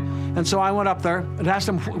fight. And so I went up there and asked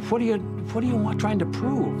them, what are you want trying to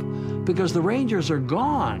prove? Because the Rangers are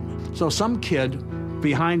gone. So some kid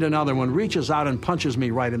behind another one reaches out and punches me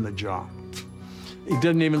right in the jaw. He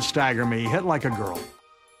didn't even stagger me. He hit like a girl.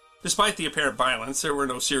 Despite the apparent violence, there were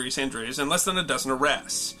no serious injuries and less than a dozen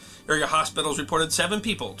arrests. Area hospitals reported 7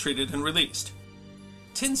 people treated and released.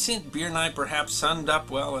 10-cent beer night perhaps summed up,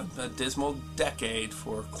 well, a dismal decade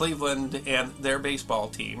for Cleveland and their baseball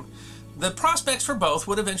team. The prospects for both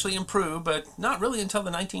would eventually improve, but not really until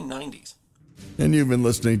the 1990s. And you've been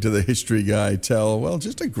listening to the history guy tell, well,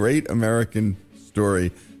 just a great American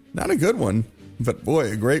story. Not a good one, but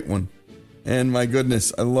boy, a great one. And my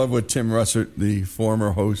goodness, I love what Tim Russert, the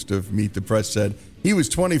former host of Meet the Press, said. He was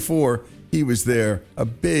 24. He was there, a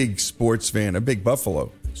big sports fan, a big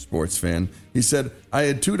Buffalo sports fan. He said, I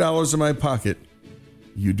had $2 in my pocket.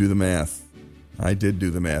 You do the math. I did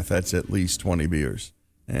do the math. That's at least 20 beers.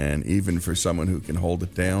 And even for someone who can hold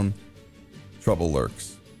it down, trouble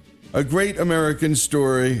lurks. A great American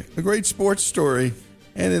story, a great sports story,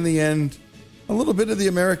 and in the end, a little bit of the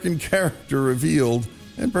American character revealed,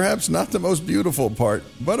 and perhaps not the most beautiful part,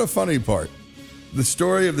 but a funny part. The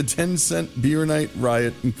story of the 10-cent beer night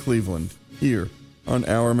riot in Cleveland, here on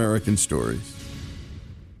Our American Stories.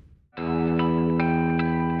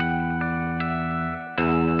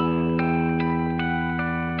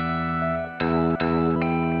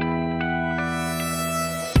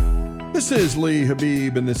 This is Lee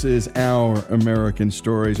Habib, and this is Our American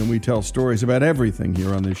Stories, and we tell stories about everything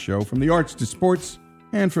here on this show, from the arts to sports,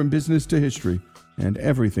 and from business to history, and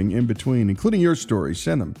everything in between, including your stories.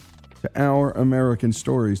 Send them to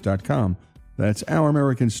OurAmericanStories.com. That's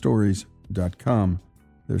OurAmericanStories.com.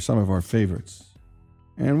 They're some of our favorites.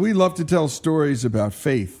 And we love to tell stories about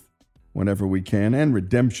faith whenever we can, and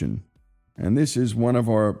redemption. And this is one of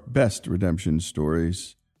our best redemption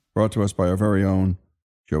stories, brought to us by our very own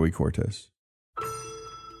Joey Cortez.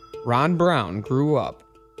 Ron Brown grew up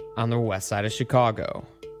on the west side of Chicago.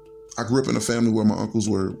 I grew up in a family where my uncles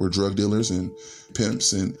were drug dealers and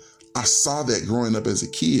pimps, and I saw that growing up as a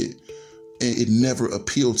kid, and it never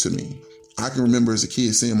appealed to me. I can remember as a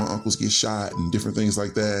kid seeing my uncles get shot and different things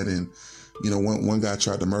like that, and one guy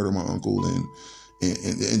tried to murder my uncle, and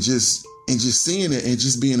just seeing it and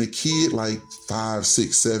just being a kid, like 5,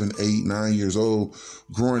 6, 7, 8, 9 years old,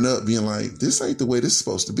 growing up being like, this ain't the way this is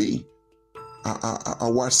supposed to be. I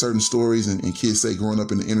watch certain stories and kids say growing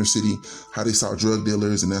up in the inner city, how they saw drug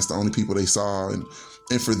dealers and that's the only people they saw. And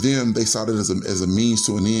for them, they saw it as a means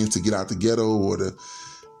to an end to get out the ghetto or to,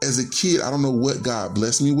 as a kid, I don't know what God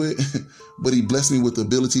blessed me with, but he blessed me with the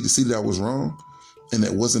ability to see that I was wrong and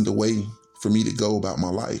that wasn't the way for me to go about my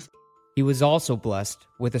life. He was also blessed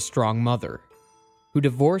with a strong mother who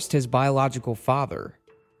divorced his biological father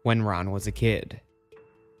when Ron was a kid.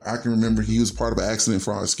 I can remember he was part of an accident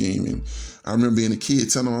fraud scheme, and I remember being a kid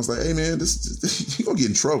telling him, I was like, hey man, this you're gonna get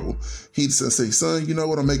in trouble. He'd say, son, you know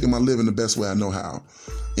what, I'm making my living the best way I know how.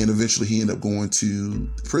 And eventually he ended up going to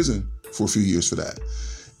prison for a few years for that.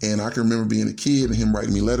 And I can remember being a kid and him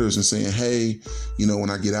writing me letters and saying, hey, when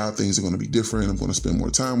I get out, things are going to be different. I'm going to spend more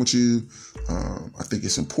time with you. I think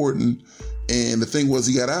it's important. And the thing was,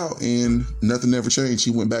 he got out and nothing ever changed. He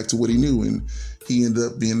went back to what he knew, and he ended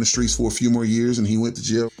up being in the streets for a few more years, and he went to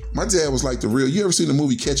jail. My dad was like the real, you ever seen the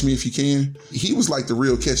movie Catch Me If You Can? He was like the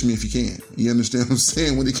real Catch Me If You Can. You understand what I'm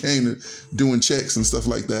saying? When it came to doing checks and stuff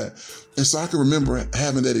like that. And so I can remember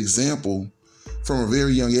having that example from a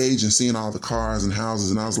very young age and seeing all the cars and houses,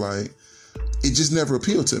 and I was like, it just never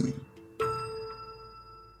appealed to me.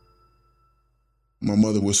 My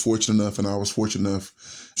mother was fortunate enough, and I was fortunate enough.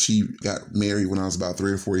 She got married when I was about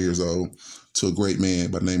 3 or 4 years old to a great man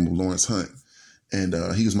by the name of Lawrence Hunt. And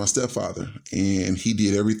he was my stepfather, and he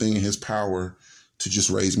did everything in his power to just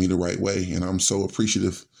raise me the right way. And I'm so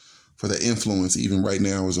appreciative for that influence. Even right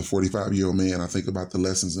now, as a 45-year-old man, I think about the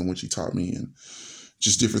lessons in which he taught me and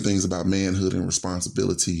just different things about manhood and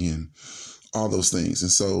responsibility and all those things.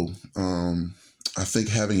 And so I think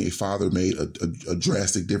having a father made a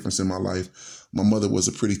drastic difference in my life. My mother was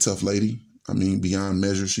a pretty tough lady. I mean, beyond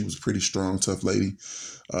measure, she was a pretty strong, tough lady.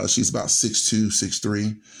 She's about 6'2",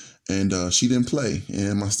 6'3", and she didn't play.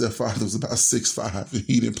 And my stepfather was about 6'5", and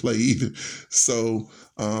he didn't play either. So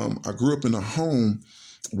I grew up in a home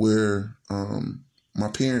where my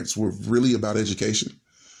parents were really about education.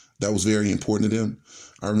 That was very important to them.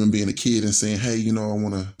 I remember being a kid and saying, hey, I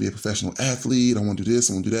want to be a professional athlete. I want to do this.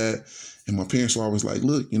 I want to do that. And my parents were always like,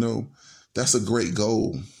 look, that's a great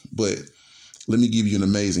goal, but let me give you an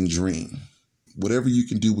amazing dream. Whatever you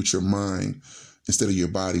can do with your mind instead of your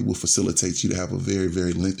body will facilitate you to have a very,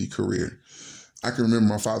 very lengthy career. I can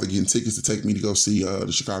remember my father getting tickets to take me to go see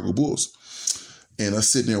the Chicago Bulls. And us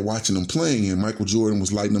sitting there watching them playing, and Michael Jordan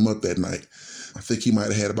was lighting them up that night. I think he might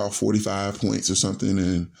have had about 45 points or something.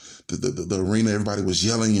 And the arena, everybody was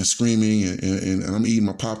yelling and screaming. And I'm eating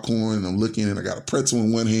my popcorn and I'm looking, and I got a pretzel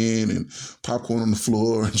in one hand and popcorn on the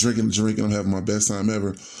floor and drinking a drink, and I'm having my best time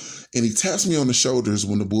ever. And he taps me on the shoulders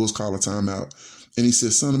when the Bulls call a timeout. And he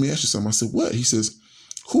says, son, let me ask you something. I said, what? He says,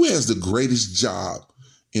 who has the greatest job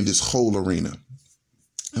in this whole arena?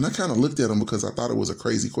 And I kind of looked at him because I thought it was a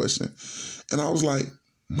crazy question. And I was like,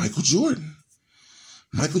 Michael Jordan.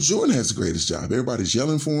 Michael Jordan has the greatest job. Everybody's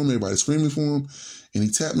yelling for him. Everybody's screaming for him. And he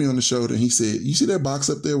tapped me on the shoulder and he said, you see that box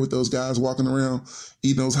up there with those guys walking around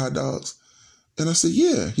eating those hot dogs? And I said,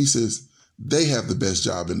 yeah. He says, they have the best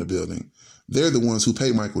job in the building. They're the ones who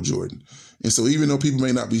pay Michael Jordan. And so even though people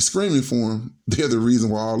may not be screaming for him, they're the reason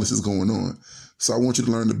why all this is going on. So I want you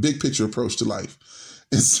to learn the big picture approach to life.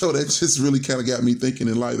 And so that just really kind of got me thinking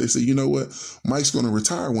in life. They say, you know what? Mike's going to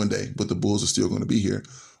retire one day, but the Bulls are still going to be here.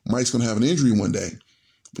 Mike's going to have an injury one day.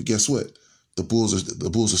 But guess what? The Bulls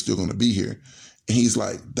are still going to be here. And he's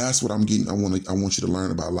like, that's what I'm getting. I want you to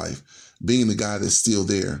learn about life. Being the guy that's still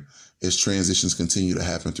there as transitions continue to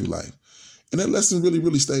happen through life. And that lesson really,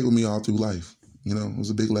 really stayed with me all through life. You know, it was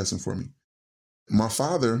a big lesson for me. My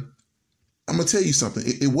father, I'm going to tell you something.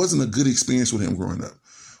 It wasn't a good experience with him growing up.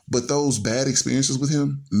 But those bad experiences with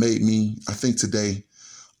him made me, I think today,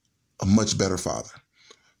 a much better father.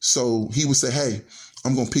 So he would say, hey,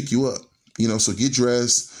 I'm going to pick you up. You know, so get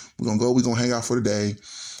dressed. We're going to hang out for the day.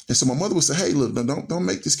 And so my mother would say, hey, look, don't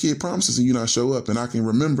make this kid promises and you not show up. And I can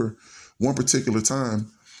remember one particular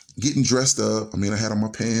time getting dressed up. I mean, I had on my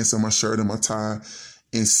pants and my shirt and my tie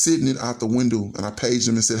and sitting it out the window. And I paged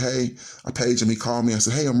him and said, hey, I paged him. He called me. I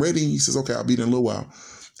said, hey, I'm ready. He says, okay, I'll be there in a little while.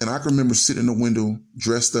 And I can remember sitting in the window,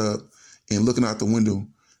 dressed up and looking out the window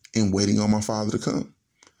and waiting on my father to come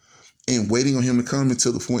and waiting on him to come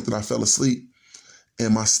until the point that I fell asleep.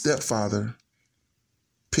 And my stepfather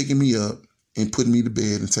picking me up and putting me to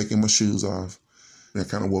bed and taking my shoes off. And I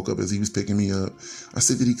kind of woke up as he was picking me up. I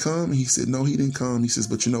said, did he come? And he said, no, he didn't come. He says,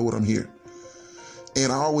 but you know what? I'm here.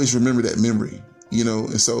 And I always remember that memory, you know.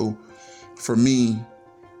 And so for me,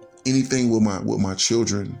 anything with my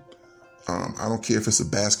children, I don't care if it's a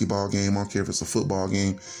basketball game. I don't care if it's a football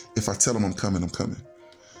game. If I tell them I'm coming, I'm coming.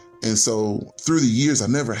 And so through the years, I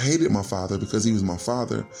never hated my father because he was my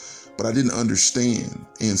father, but I didn't understand.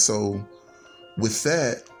 And so with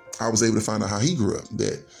that, I was able to find out how he grew up.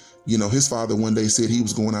 That, you know, his father one day said he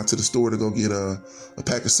was going out to the store to go get a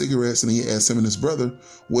pack of cigarettes. And he asked him and his brother,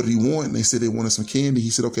 what did he want? And they said they wanted some candy.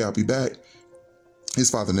 He said, okay, I'll be back. His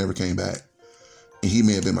father never came back. And he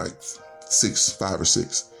may have been like 5 or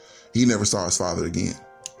 6. He never saw his father again.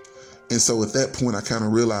 And so at that point, I kind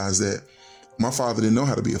of realized that my father didn't know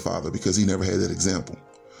how to be a father because he never had that example.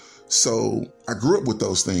 So I grew up with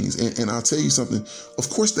those things. And I'll tell you something, of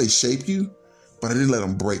course they shape you, but I didn't let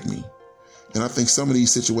them break me. And I think some of these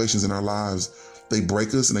situations in our lives, they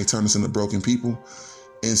break us and they turn us into broken people.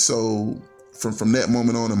 And so from that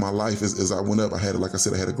moment on in my life, as I went up, I had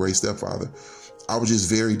a great stepfather. I was just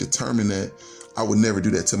very determined that I would never do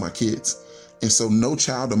that to my kids. And so no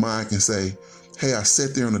child of mine can say, hey, I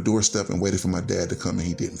sat there on the doorstep and waited for my dad to come and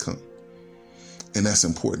he didn't come. And that's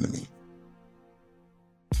important to me.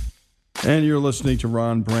 And you're listening to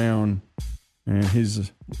Ron Brown and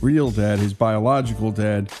his real dad, his biological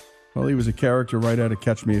dad. Well, he was a character right out of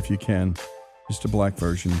Catch Me If You Can. Just a black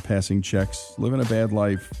version, passing checks, living a bad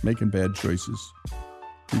life, making bad choices.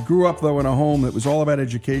 He grew up, though, in a home that was all about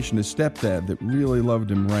education. His stepdad that really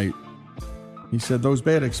loved him right. He said, those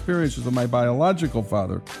bad experiences with my biological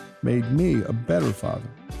father made me a better father.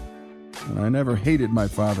 And I never hated my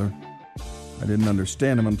father. I didn't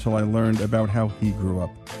understand him until I learned about how he grew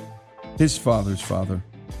up. His father's father,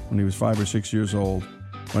 when he was 5 or 6 years old,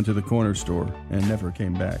 went to the corner store and never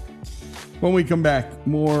came back. When we come back,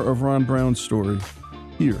 more of Ron Brown's story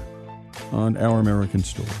here on Our American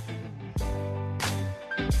Story.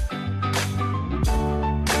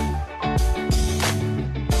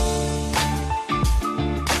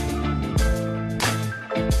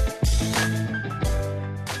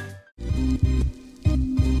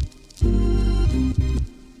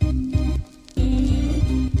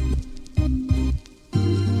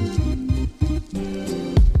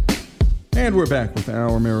 And we're back with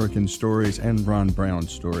Our American Stories and Ron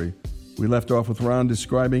Brown's story. We left off with Ron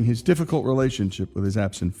describing his difficult relationship with his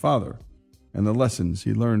absent father and the lessons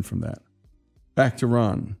he learned from that. Back to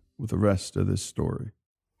Ron with the rest of this story.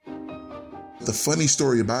 The funny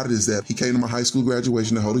story about it is that he came to my high school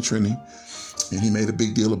graduation at Holy Trinity, and he made a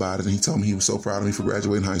big deal about it, and he told me he was so proud of me for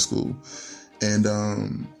graduating high school. And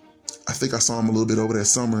I think I saw him a little bit over that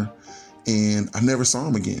summer, and I never saw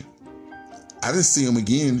him again. I didn't see him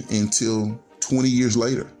again until 20 years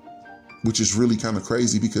later, which is really kind of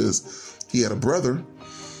crazy because he had a brother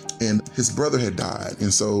and his brother had died.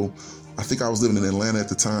 And so I think I was living in Atlanta at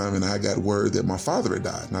the time and I got word that my father had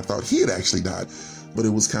died and I thought he had actually died, but it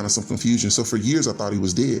was kind of some confusion. So for years I thought he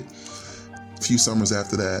was dead. A few summers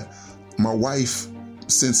after that, my wife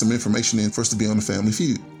sent some information in for us to be on the Family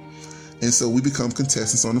Feud. And so we become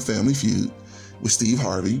contestants on the Family Feud. with Steve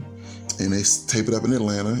Harvey, and they tape it up in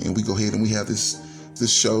Atlanta, and we go ahead and we have this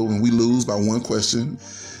show, and we lose by one question.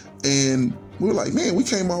 And we were like, man, we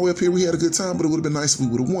came all the way up here, we had a good time, but it would have been nice if we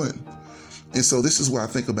would have won. And so this is where I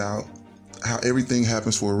think about how everything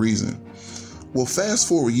happens for a reason. Well, fast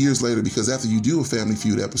forward years later, because after you do a Family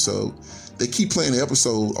Feud episode, they keep playing the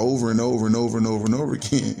episode over and over and over and over and over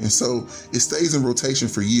again. And so it stays in rotation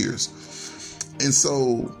for years. And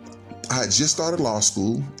so I had just started law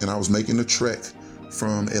school, and I was making a trek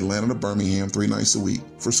from Atlanta to Birmingham 3 nights a week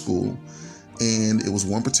for school. And it was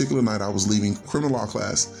one particular night I was leaving criminal law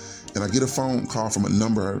class, and I get a phone call from a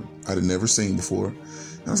number I had never seen before.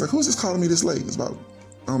 And I was like, who's this calling me this late? It's about,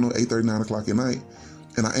 8:30, 9 o'clock at night.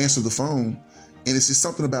 And I answered the phone, and it's just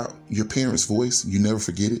something about your parents' voice. You never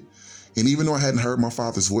forget it. And even though I hadn't heard my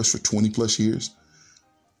father's voice for 20 plus years,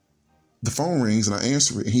 the phone rings and I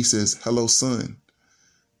answer it, and he says, hello, son.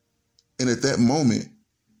 And at that moment,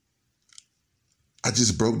 I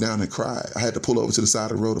just broke down and cried. I had to pull over to the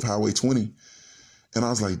side of the road of Highway 20. And I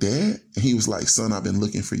was like, Dad? And he was like, son, I've been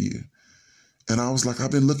looking for you. And I was like,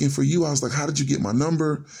 I've been looking for you. I was like, how did you get my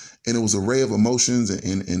number? And it was an array of emotions,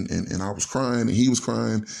 and I was crying, and he was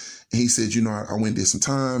crying. And he said, I went and did some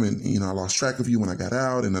time, and, I lost track of you when I got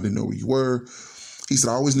out, and I didn't know where you were. He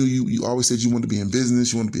said, I always knew you. You always said you wanted to be in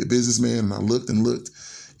business. You wanted to be a businessman. And I looked and looked.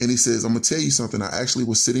 And he says, I'm going to tell you something. I actually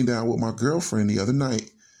was sitting down with my girlfriend the other night.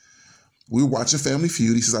 We were watching Family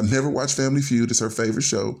Feud. He says, I never watched Family Feud. It's her favorite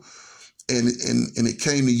show. And it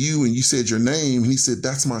came to you, and you said your name. And he said,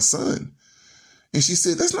 that's my son. And she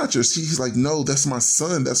said, that's not yours. He's like, no, that's my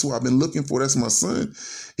son. That's who I've been looking for. That's my son.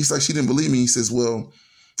 He's like, she didn't believe me. He says, well,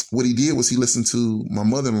 what he did was he listened to my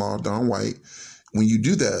mother-in-law, Dawn White. When you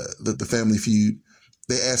do the Family Feud,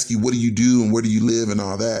 they ask you, what do you do and where do you live and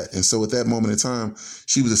all that. And so at that moment in time,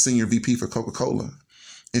 she was a senior VP for Coca-Cola.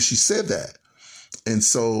 And she said that. And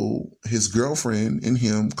so his girlfriend and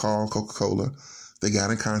him called Coca-Cola. They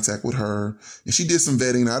got in contact with her, and she did some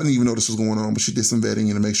vetting. I didn't even know this was going on, but she did some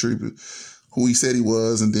vetting and to make sure who he said he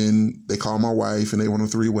was. And then they called my wife, and they went on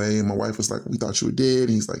a 3-way. And my wife was like, we thought you were dead. And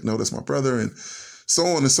he's like, no, that's my brother. And so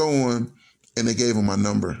on and so on. And they gave him my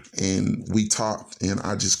number, and we talked, and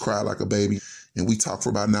I just cried like a baby. And we talked for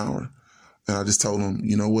about an hour. And I just told him,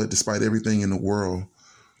 you know what, despite everything in the world,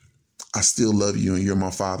 I still love you, and you're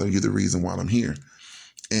my father. You're the reason why I'm here.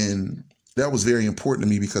 And that was very important to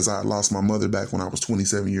me because I lost my mother back when I was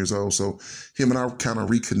 27 years old. So him and I kind of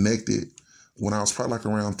reconnected when I was probably like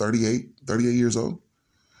around 38 years old.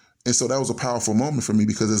 And so that was a powerful moment for me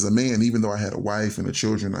because as a man, even though I had a wife and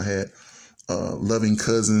children, I had loving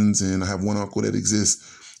cousins, and I have one uncle that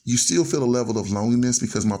exists, you still feel a level of loneliness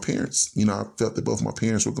because my parents, I felt that both my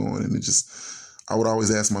parents were gone, and I would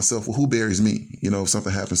always ask myself, well, who buries me? If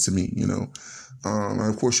something happens to me, and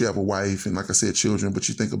of course you have a wife and, like I said, children, but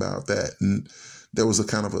you think about that. And there was a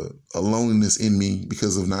kind of a loneliness in me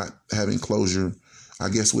because of not having closure, I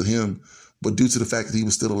guess, with him. But due to the fact that he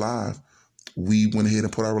was still alive, we went ahead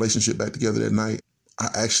and put our relationship back together that night. I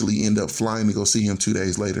actually ended up flying to go see him 2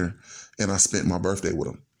 days later, and I spent my birthday with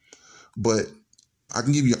him. But I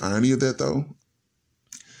can give you an irony of that, though.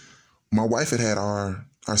 My wife had our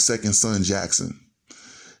second son, Jackson.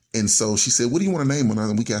 And so she said, what do you want to name him?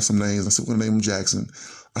 And we got some names. I said, we're going to name him Jackson.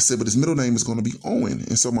 I said, but his middle name is going to be Owen.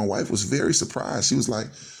 And so my wife was very surprised. She was like,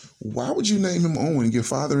 why would you name him Owen? Your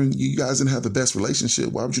father and you guys didn't have the best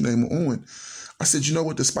relationship. Why would you name him Owen? I said, you know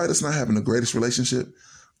what? Despite us not having the greatest relationship,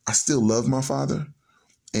 I still love my father,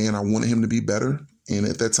 and I wanted him to be better. And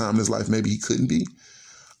at that time in his life, maybe he couldn't be.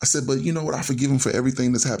 I said, but you know what? I forgive him for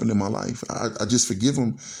everything that's happened in my life. I just forgive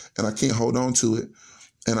him, and I can't hold on to it.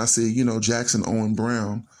 And I said, Jackson Owen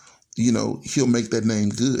Brown, he'll make that name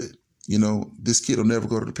good. This kid will never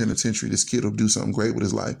go to the penitentiary. This kid will do something great with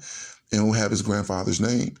his life, and will have his grandfather's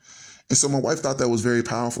name. And so my wife thought that was very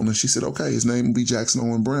powerful. And she said, okay, his name will be Jackson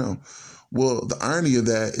Owen Brown. Well, the irony of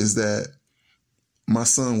that is that my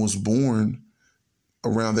son was born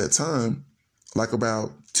around that time, like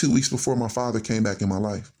about 2 weeks before my father came back in my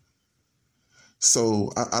life.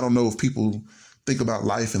 So I don't know if people think about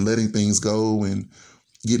life and letting things go and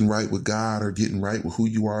getting right with God or getting right with who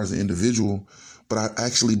you are as an individual. But I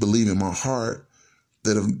actually believe in my heart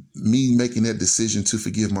that of me making that decision to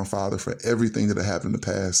forgive my father for everything that had happened in the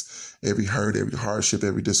past, every hurt, every hardship,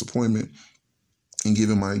 every disappointment, and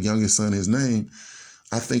giving my youngest son his name,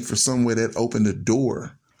 I think for some way that opened the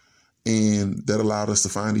door and that allowed us to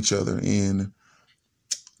find each other. And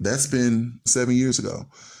that's been 7 years ago.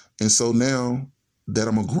 And so now that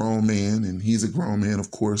I'm a grown man and he's a grown man,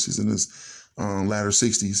 of course, he's in his latter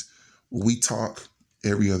 60s, we talk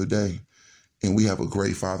every other day. And we have a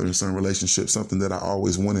great father and son relationship, something that I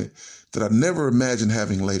always wanted, that I never imagined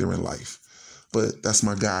having later in life. But that's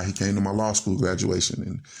my guy. He came to my law school graduation,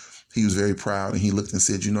 and he was very proud. And he looked and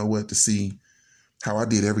said, you know what, to see how I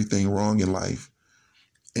did everything wrong in life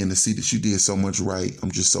and to see that you did so much right,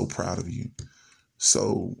 I'm just so proud of you.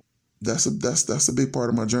 So that's a big part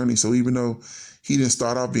of my journey. So even though he didn't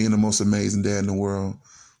start off being the most amazing dad in the world,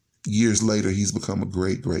 years later, he's become a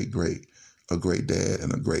great dad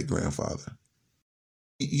and a great grandfather.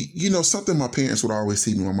 You know, something my parents would always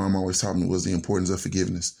teach me, my mom always taught me, was the importance of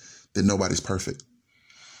forgiveness, that nobody's perfect.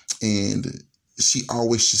 And she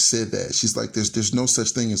always just said that. She's like, there's no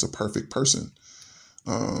such thing as a perfect person.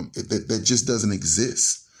 That just doesn't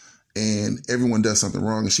exist. And everyone does something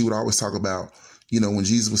wrong. And she would always talk about, you know, when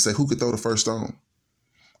Jesus would say, who could throw the first stone?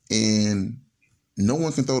 And no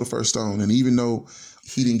one can throw the first stone. And even though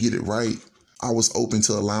he didn't get it right, I was open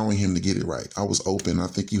to allowing him to get it right. I was open. I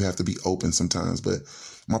think you have to be open sometimes. But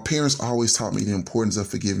my parents always taught me the importance of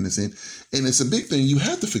forgiveness. And it's a big thing. You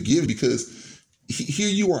have to forgive, because here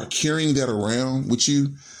you are carrying that around with you.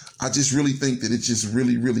 I just really think that it just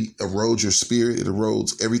really, really erodes your spirit. It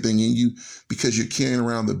erodes everything in you, because you're carrying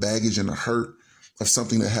around the baggage and the hurt of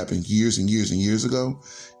something that happened years and years and years ago.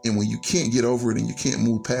 And when you can't get over it and you can't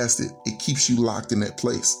move past it, it keeps you locked in that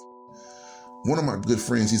place. One of my good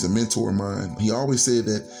friends, he's a mentor of mine. He always said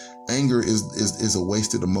that anger is a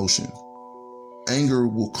wasted emotion. Anger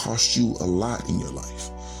will cost you a lot in your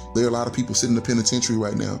life. There are a lot of people sitting in the penitentiary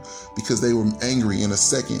right now because they were angry in a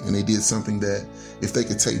second and they did something that if they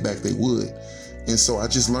could take back, they would. And so I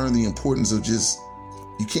just learned the importance of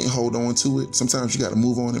you can't hold on to it. Sometimes you got to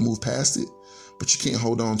move on and move past it, but you can't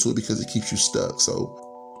hold on to it because it keeps you stuck. So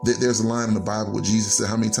there's a line in the Bible where Jesus said,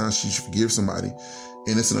 how many times should you forgive somebody?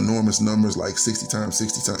 And it's an enormous number, it's like 60 times,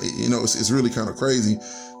 60 times. You know, it's really kind of crazy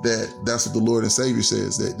that's what the Lord and Savior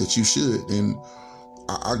says, that you should. And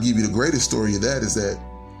I'll give you the greatest story of that is that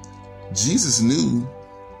Jesus knew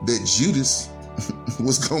that Judas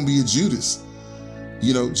was going to be a Judas.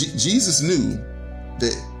 You know, Jesus knew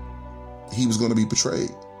that he was going to be betrayed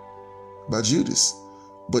by Judas,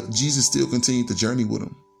 but Jesus still continued the journey with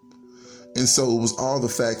him. And so it was all the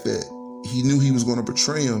fact that he knew he was going to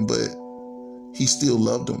betray him, but he still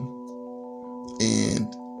loved him. And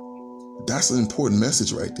that's an important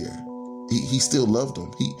message right there. He still loved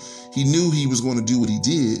him. He knew he was going to do what he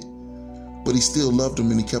did, but he still loved him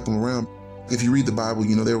and he kept him around. If you read the Bible,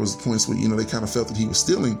 you know, there was points where, you know, they kind of felt that he was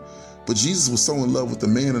stealing, but Jesus was so in love with the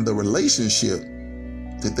man and the relationship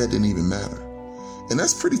that didn't even matter. And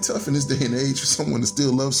that's pretty tough in this day and age for someone to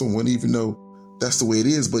still love someone, even though that's the way it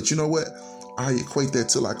is. But you know what? I equate that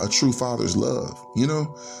to like a true father's love. You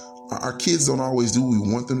know, our kids don't always do what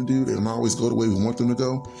we want them to do. They don't always go the way we want them to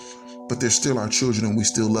go, but they're still our children and we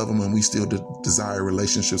still love them and we still desire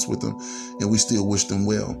relationships with them and we still wish them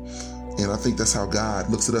well. And I think that's how God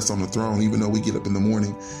looks at us on the throne, even though we get up in the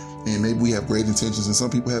morning and maybe we have great intentions and some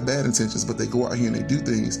people have bad intentions, but they go out here and they do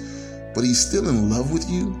things, but he's still in love with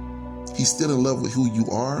you. He's still in love with who you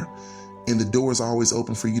are. And the door is always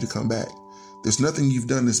open for you to come back. There's nothing you've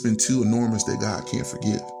done that's been too enormous that God can't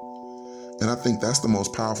forgive. And I think that's the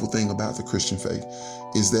most powerful thing about the Christian faith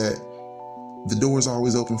is that the door is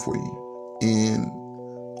always open for you. And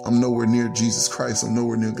I'm nowhere near Jesus Christ. I'm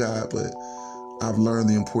nowhere near God, but I've learned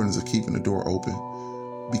the importance of keeping the door open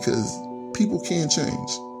because people can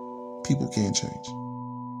change. People can change.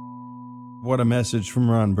 What a message from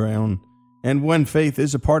Ron Brown. And when faith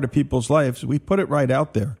is a part of people's lives, we put it right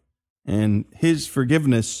out there. And his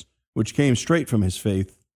forgiveness, which came straight from his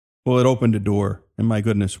faith, well, it opened a door. And my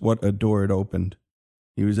goodness, what a door it opened.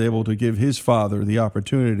 He was able to give his father the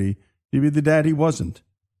opportunity to be the dad he wasn't.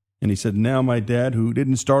 And he said, now my dad, who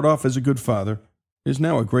didn't start off as a good father, is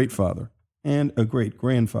now a great father and a great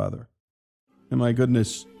grandfather. And my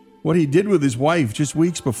goodness, what he did with his wife just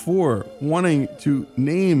weeks before, wanting to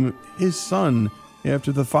name his son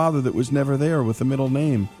after the father that was never there with the middle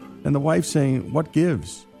name. And the wife saying, what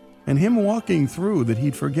gives? And him walking through that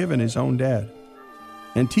he'd forgiven his own dad.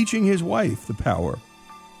 And teaching his wife the power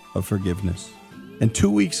of forgiveness. And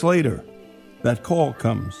 2 weeks later, that call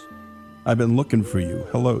comes. I've been looking for you.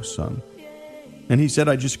 Hello, son. And he said,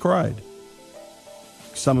 I just cried.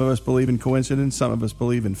 Some of us believe in coincidence. Some of us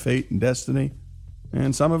believe in fate and destiny.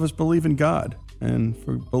 And some of us believe in God. And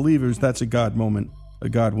for believers, that's a God moment, a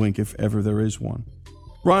God wink if ever there is one.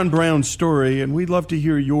 Ron Brown's story, and we'd love to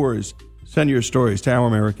hear yours. Send your stories to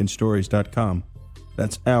OurAmericanStories.com.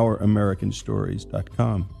 That's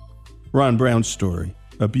OurAmericanStories.com. Ron Brown's story,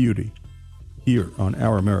 a beauty, here on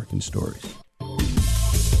Our American Stories.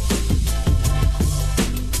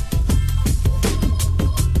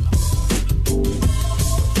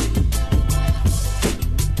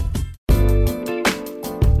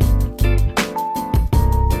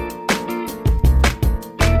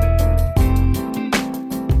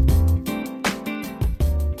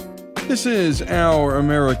 This is Our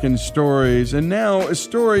American Stories, and now a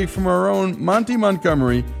story from our own Monty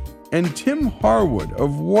Montgomery and Tim Harwood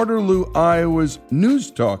of Waterloo, Iowa's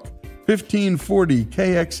News Talk 1540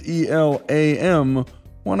 KXEL AM,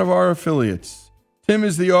 one of our affiliates. Tim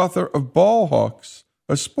is the author of Ball Hawks,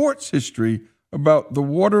 a sports history about the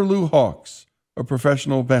Waterloo Hawks, a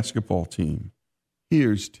professional basketball team.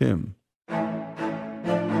 Here's Tim.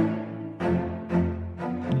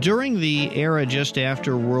 During the era just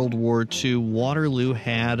after World War II, Waterloo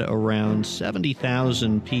had around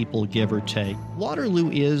 70,000 people, give or take. Waterloo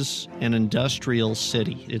is an industrial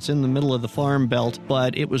city. It's in the middle of the Farm Belt,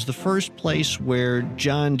 but it was the first place where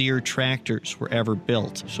John Deere tractors were ever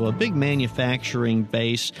built. So a big manufacturing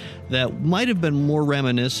base that might have been more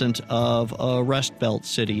reminiscent of a Rust Belt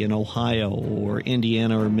city in Ohio or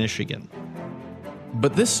Indiana or Michigan.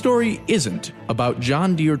 But this story isn't about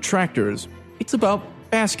John Deere tractors. It's about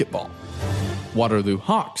basketball. Waterloo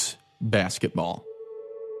Hawks basketball.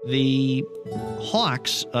 The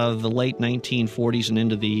Hawks of the late 1940s and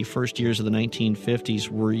into the first years of the 1950s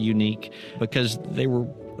were unique because they were,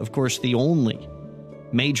 of course, the only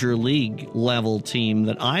major league level team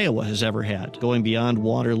that Iowa has ever had, going beyond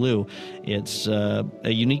Waterloo. It's a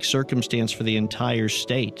unique circumstance for the entire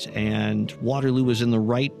state, and Waterloo was in the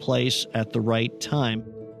right place at the right time.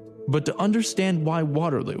 But to understand why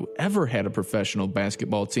Waterloo ever had a professional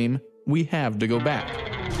basketball team, we have to go back.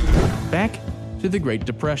 Back to the Great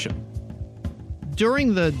Depression.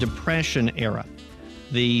 During the Depression era,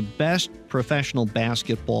 the best professional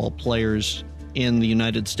basketball players in the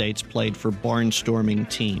United States played for barnstorming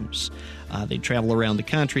teams. They'd travel around the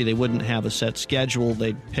country. They wouldn't have a set schedule.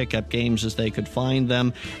 They'd pick up games as they could find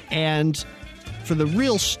them. And for the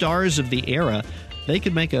real stars of the era, they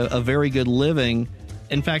could make a very good living.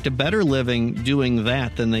 In fact, a better living doing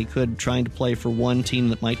that than they could trying to play for one team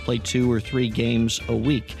that might play 2 or 3 games a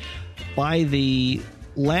week. By the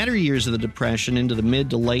latter years of the Depression, into the mid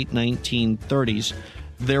to late 1930s,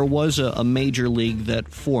 there was a major league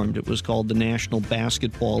that formed. It was called the National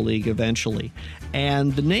Basketball League eventually.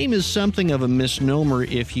 And the name is something of a misnomer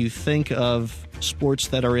if you think of sports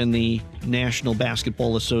that are in the National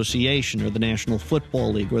Basketball Association or the National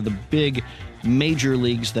Football League or the big major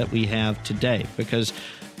leagues that we have today, because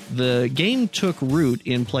the game took root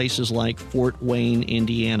in places like Fort Wayne,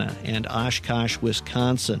 Indiana, and Oshkosh,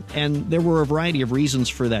 Wisconsin. And there were a variety of reasons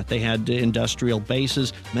for that. They had industrial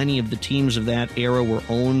bases. Many of the teams of that era were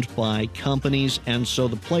owned by companies. And so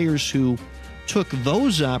the players who took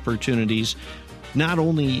those opportunities not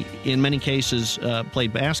only, in many cases,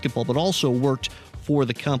 played basketball, but also worked for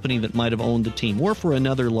the company that might have owned the team or for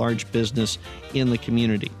another large business in the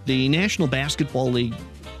community. The National Basketball League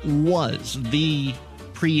was the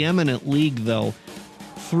preeminent league, though,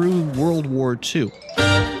 through World War II.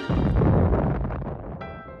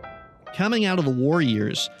 Coming out of the war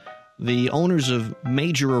years, the owners of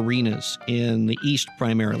major arenas in the East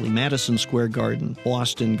primarily, Madison Square Garden,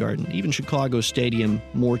 Boston Garden, even Chicago Stadium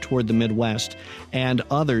more toward the Midwest, and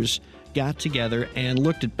others got together and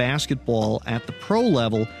looked at basketball at the pro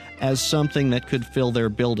level as something that could fill their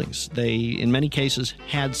buildings. They, in many cases,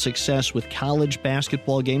 had success with college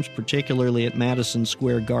basketball games, particularly at Madison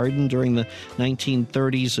Square Garden during the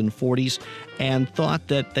 1930s and 40s, and thought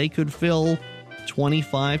that they could fill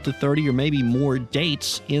 25 to 30 or maybe more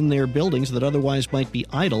dates in their buildings that otherwise might be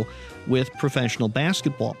idle with professional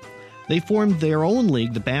basketball. They formed their own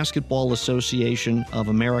league, the Basketball Association of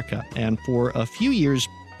America, and for a few years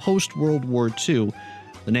post-World War II,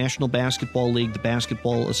 the National Basketball League, the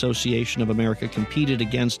Basketball Association of America competed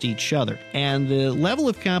against each other. And the level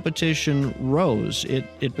of competition rose.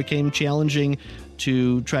 It became challenging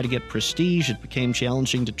to try to get prestige. It became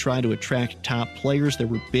challenging to try to attract top players. There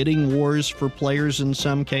were bidding wars for players in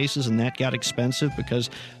some cases, and that got expensive because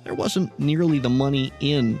there wasn't nearly the money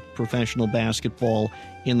in professional basketball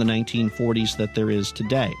in the 1940s that there is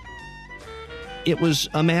today. It was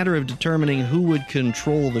a matter of determining who would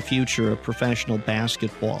control the future of professional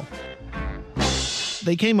basketball.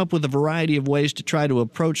 They came up with a variety of ways to try to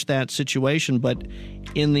approach that situation, but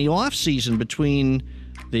in the off-season between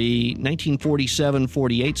the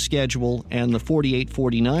 1947-48 schedule and the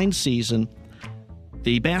 48-49 season,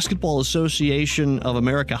 the Basketball Association of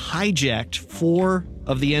America hijacked 4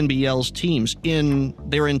 of the NBL's teams in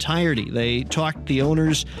their entirety. They talked the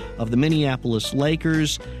owners of the Minneapolis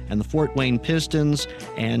Lakers and the Fort Wayne Pistons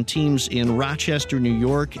and teams in Rochester, New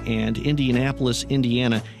York and Indianapolis,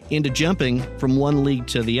 Indiana into jumping from one league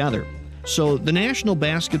to the other. So the National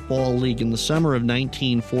Basketball League in the summer of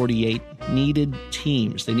 1948 needed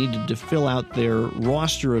teams. They needed to fill out their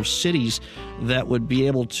roster of cities that would be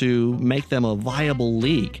able to make them a viable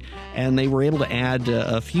league. And they were able to add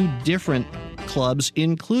a few different clubs,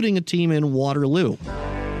 including a team in Waterloo.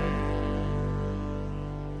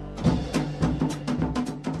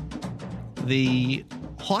 The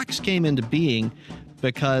Hawks came into being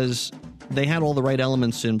because they had all the right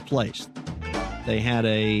elements in place. They had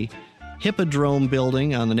a hippodrome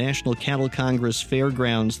building on the National Cattle Congress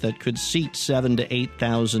Fairgrounds that could seat 7,000 to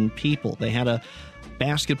 8,000 people. They had a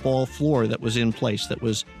basketball floor that was in place that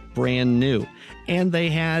was brand new. And they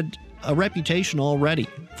had a reputation already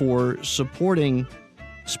for supporting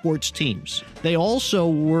sports teams. They also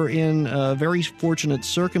were in a very fortunate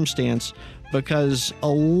circumstance because a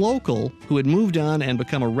local who had moved on and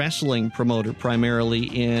become a wrestling promoter primarily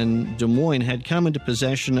in Des Moines had come into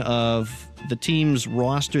possession of the team's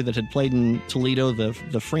roster that had played in Toledo.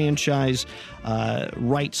 The franchise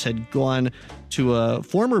rights had gone to a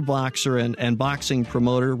former boxer and boxing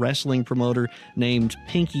promoter, wrestling promoter named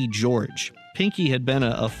Pinky George. Pinky had been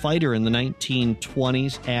a fighter in the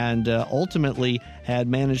 1920s and ultimately had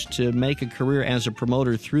managed to make a career as a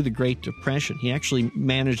promoter through the Great Depression. He actually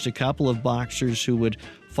managed a couple of boxers who would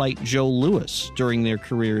fight Joe Louis during their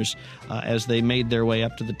careers as they made their way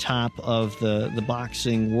up to the top of the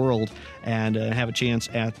boxing world and have a chance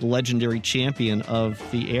at the legendary champion of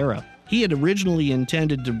the era. He had originally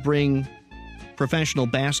intended to bring professional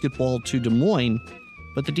basketball to Des Moines,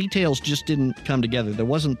 but the details just didn't come together. There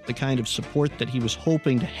wasn't the kind of support that he was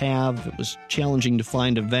hoping to have. It was challenging to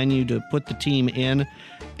find a venue to put the team in.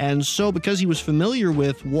 And so because he was familiar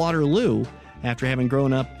with Waterloo, after having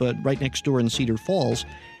grown up right next door in Cedar Falls,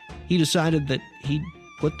 he decided that he'd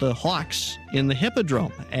put the Hawks in the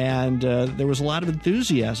Hippodrome. And there was a lot of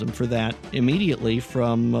enthusiasm for that immediately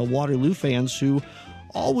from Waterloo fans who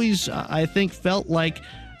always, I think, felt like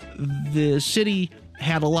the city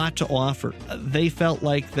had a lot to offer. They felt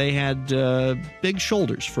like they had big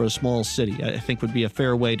shoulders for a small city, I think would be a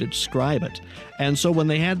fair way to describe it. And so when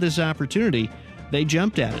they had this opportunity, they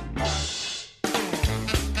jumped at it.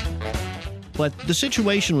 But the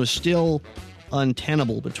situation was still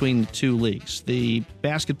untenable between the two leagues. The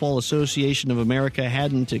Basketball Association of America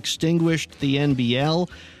hadn't extinguished the NBL.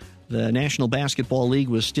 The National Basketball League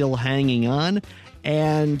was still hanging on.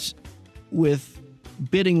 And with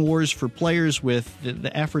bidding wars for players, with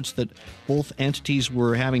the efforts that both entities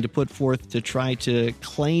were having to put forth to try to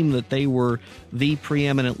claim that they were the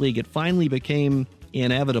preeminent league, it finally became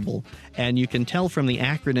inevitable. And you can tell from the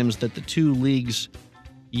acronyms that the two leagues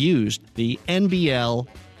used, the NBL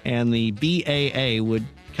and the BAA would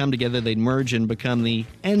come together, they'd merge and become the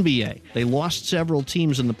NBA. They lost several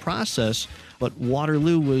teams in the process, but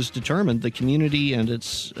Waterloo was determined, the community and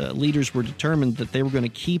its leaders were determined that they were going to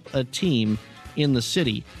keep a team in the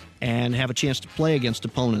city and have a chance to play against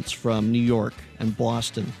opponents from New York and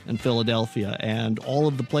Boston and Philadelphia and all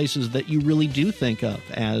of the places that you really do think of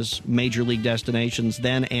as major league destinations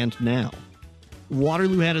then and now.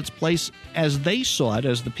 Waterloo had its place as they saw it,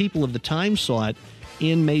 as the people of the time saw it,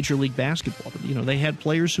 in Major League Basketball. You know, they had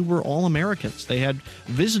players who were All-Americans. They had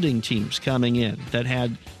visiting teams coming in that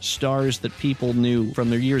had stars that people knew from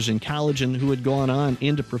their years in college and who had gone on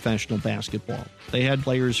into professional basketball. They had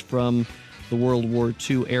players from the World War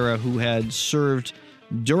II era who had served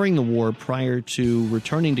during the war prior to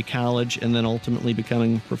returning to college and then ultimately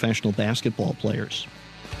becoming professional basketball players.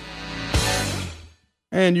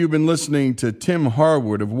 And you've been listening to Tim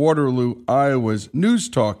Harwood of Waterloo, Iowa's News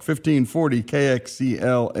Talk 1540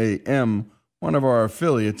 KXCL AM, one of our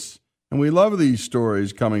affiliates. And we love these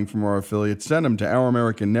stories coming from our affiliates. Send them to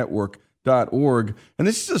ouramericannetwork.org. And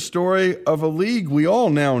this is a story of a league we all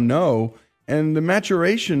now know and the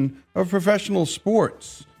maturation of professional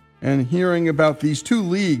sports. And hearing about these two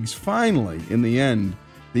leagues finally, in the end,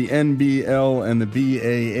 the NBL and the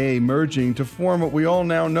BAA merging to form what we all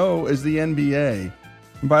now know as the NBA.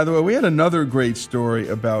 And by the way, we had another great story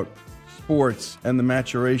about sports and the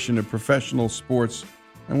maturation of professional sports,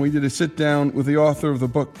 and we did a sit-down with the author of the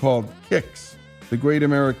book called Kicks, The Great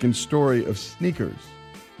American Story of Sneakers,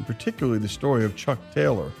 and particularly the story of Chuck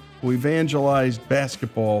Taylor, who evangelized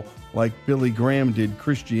basketball like Billy Graham did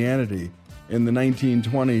Christianity in the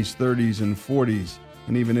 1920s, 30s, and 40s,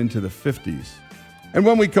 and even into the 50s. And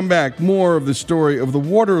when we come back, more of the story of the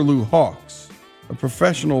Waterloo Hawks, a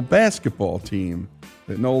professional basketball team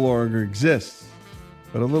that no longer exists,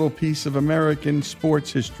 but a little piece of American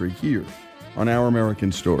sports history here on Our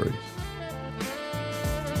American Stories.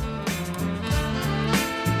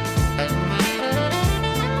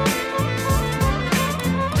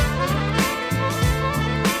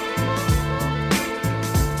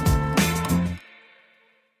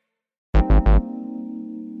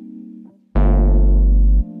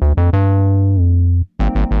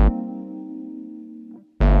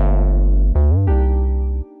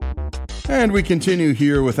 And we continue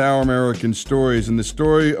here with Our American Stories and the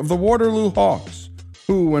story of the Waterloo Hawks,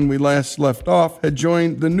 who, when we last left off, had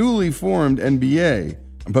joined the newly formed NBA.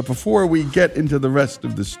 But before we get into the rest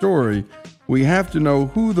of the story, we have to know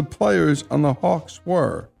who the players on the Hawks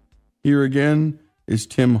were. Here again is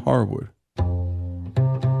Tim Harwood.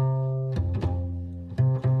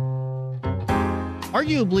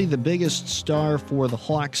 Arguably the biggest star for the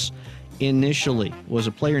Hawks initially was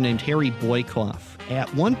a player named Harry Boykoff.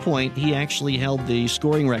 At one point, he actually held the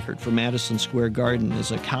scoring record for Madison Square Garden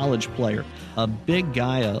as a college player. A big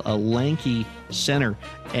guy, a lanky center,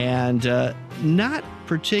 and not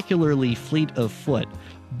particularly fleet of foot,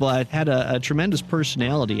 but had a tremendous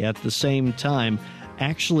personality at the same time.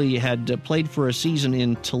 Actually had played for a season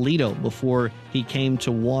in Toledo before he came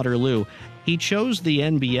to Waterloo. He chose the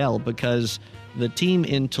NBL because the team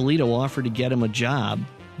in Toledo offered to get him a job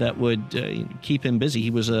that would keep him busy. He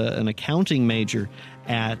was an accounting major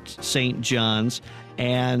at St. John's,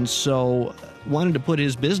 and so wanted to put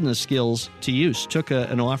his business skills to use. Took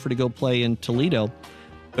an offer to go play in Toledo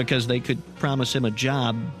because they could promise him a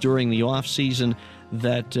job during the off-season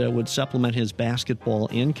that would supplement his basketball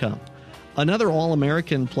income. Another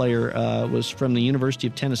All-American player was from the University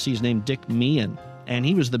of Tennessee's named Dick Meehan, and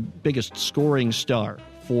he was the biggest scoring star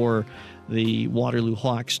for the Waterloo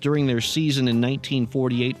Hawks during their season in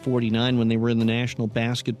 1948-49 when they were in the National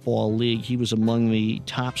Basketball League. He was among the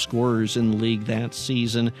top scorers in the league that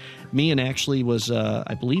season. Meehan actually was,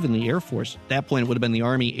 I believe, in the Air Force. At that point, it would have been the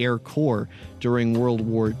Army Air Corps during World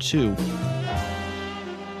War II.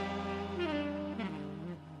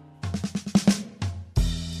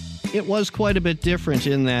 It was quite a bit different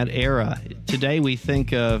in that era. Today we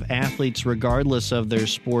think of athletes, regardless of their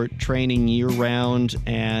sport, training year-round,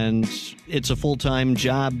 and it's a full-time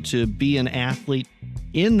job to be an athlete.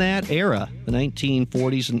 In that era, the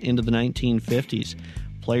 1940s and into the 1950s,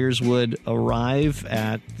 players would arrive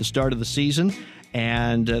at the start of the season,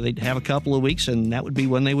 and they'd have a couple of weeks, and that would be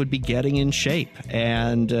when they would be getting in shape.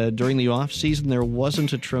 And during the off-season, there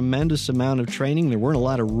wasn't a tremendous amount of training. There weren't a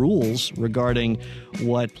lot of rules regarding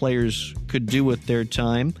what players could do with their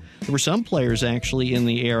time. There were some players, actually, in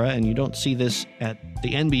the era, and you don't see this at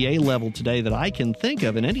the NBA level today that I can think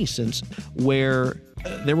of in any sense, where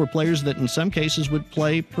there were players that in some cases would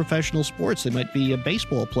play professional sports. They might be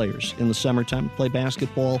baseball players in the summertime, play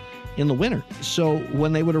basketball in the winter. So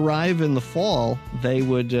when they would arrive in the fall, they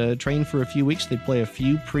would train for a few weeks. They'd play a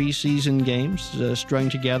few preseason games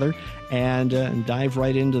strung together and dive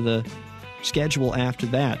right into the schedule after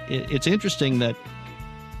that. It's interesting that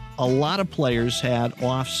a lot of players had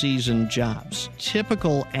off-season jobs.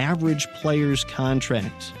 Typical average player's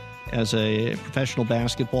contract as a professional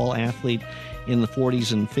basketball athlete in the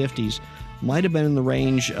 40s and 50s might have been in the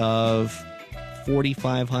range of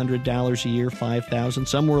 $4,500 a year, $5,000.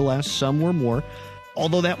 Some were less, some were more.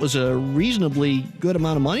 Although that was a reasonably good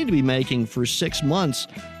amount of money to be making for 6 months,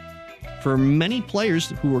 for many players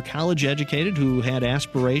who were college educated, who had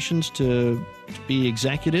aspirations to be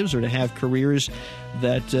executives or to have careers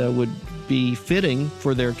that would be fitting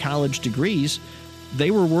for their college degrees,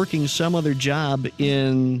 they were working some other job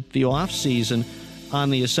in the off season on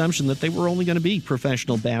the assumption that they were only going to be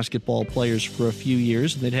professional basketball players for a few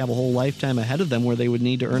years, and they'd have a whole lifetime ahead of them where they would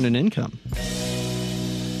need to earn an income.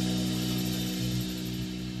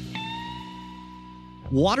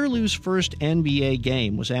 Waterloo's first NBA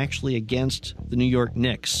game was actually against the New York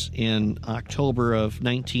Knicks in October of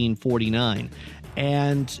 1949,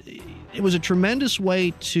 and it was a tremendous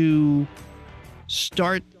way to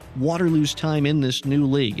start Waterloo's time in this new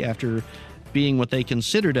league after being what they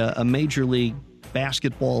considered a major league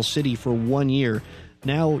basketball city for 1 year.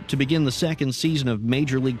 Now, to begin the second season of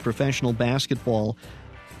Major League Professional Basketball,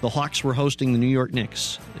 the Hawks were hosting the New York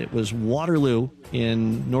Knicks. It was Waterloo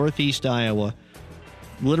in northeast Iowa,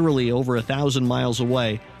 literally over 1,000 miles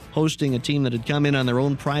away, hosting a team that had come in on their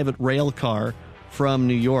own private rail car from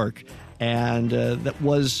New York. And that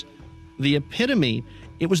was the epitome.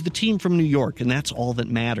 It was the team from New York, and that's all that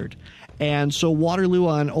mattered. And so Waterloo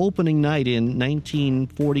on opening night in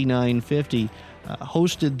 1949-50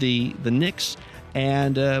 hosted the Knicks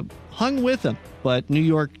and hung with them. But New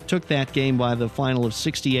York took that game by the final of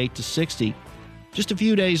 68-60. Just a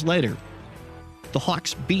few days later, the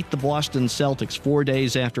Hawks beat the Boston Celtics 4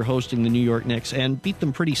 days after hosting the New York Knicks and beat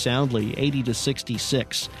them pretty soundly,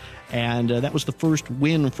 80-66. And that was the first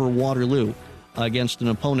win for Waterloo against an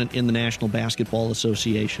opponent in the National Basketball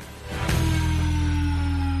Association.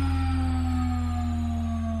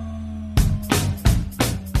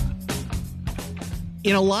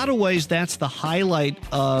 In a lot of ways, that's the highlight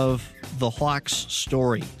of the Hawks'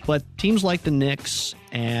 story. But teams like the Knicks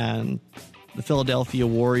and the Philadelphia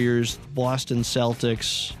Warriors, Boston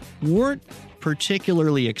Celtics weren't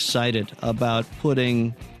particularly excited about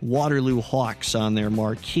putting Waterloo Hawks on their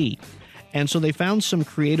marquee. And so they found some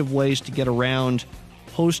creative ways to get around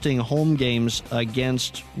hosting home games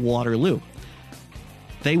against Waterloo.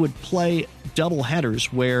 They would play double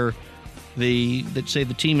headers where let's say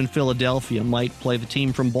the team in Philadelphia might play the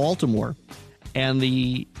team from Baltimore, and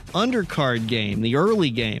the undercard game, the early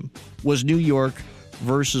game, was New York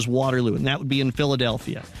versus Waterloo, and that would be in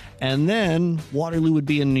Philadelphia. And then Waterloo would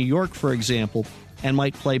be in New York, for example, and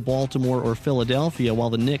might play Baltimore or Philadelphia, while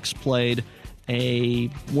the Knicks played a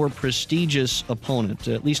more prestigious opponent,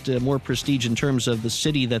 at least a more prestige in terms of the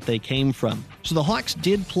city that they came from. So the Hawks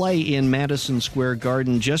did play in Madison Square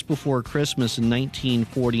Garden just before Christmas in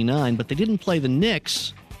 1949, but they didn't play the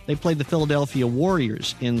Knicks. They played the Philadelphia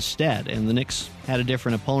Warriors instead, and the Knicks had a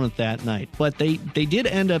different opponent that night. But they did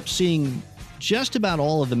end up seeing just about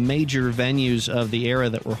all of the major venues of the era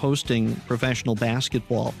that were hosting professional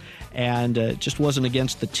basketball, and it just wasn't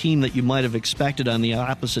against the team that you might have expected on the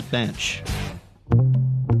opposite bench.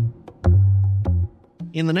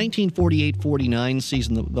 In the 1948-49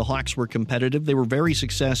 season, the Hawks were competitive. They were very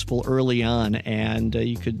successful early on, and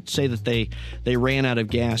you could say that they ran out of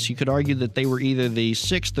gas. You could argue that they were either the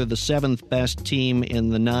 6th or the 7th best team in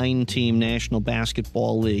the 9-team National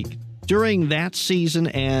Basketball League. During that season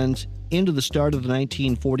and into the start of the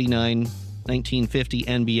 1949-1950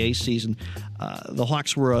 NBA season, the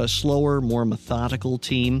Hawks were a slower, more methodical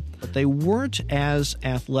team. But they weren't as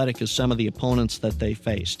athletic as some of the opponents that they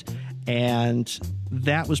faced, and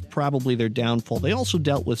that was probably their downfall. They also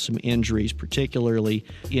dealt with some injuries, particularly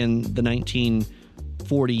in the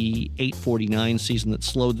 1948-49 season, that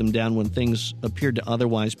slowed them down when things appeared to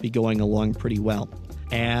otherwise be going along pretty well.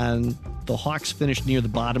 And the Hawks finished near the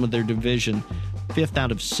bottom of their division, 5th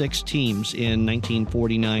out of 6 teams in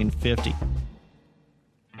 1949-50.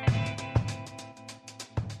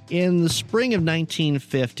 In the spring of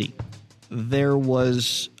 1950, there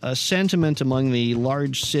was a sentiment among the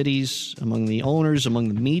large cities, among the owners, among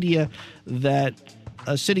the media, that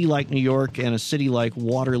a city like New York and a city like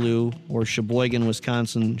Waterloo or Sheboygan,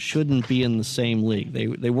 Wisconsin, shouldn't be in the same league.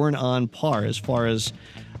 They weren't on par as far as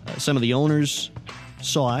some of the owners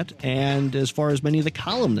saw it, and as far as many of the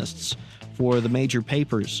columnists for the major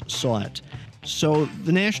papers saw it. So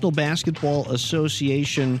the National Basketball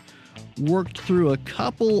Association worked through a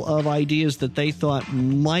couple of ideas that they thought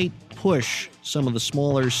might push some of the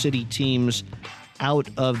smaller city teams out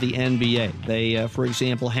of the NBA. They, for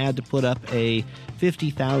example, had to put up a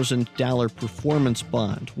 $50,000 performance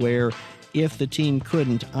bond where if the team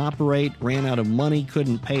couldn't operate, ran out of money,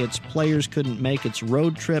 couldn't pay its players, couldn't make its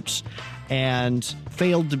road trips, and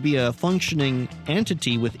failed to be a functioning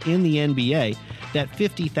entity within the NBA, that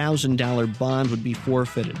 $50,000 bond would be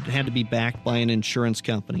forfeited. It had to be backed by an insurance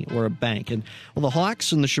company or a bank. And well, the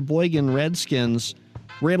Hawks and the Sheboygan Redskins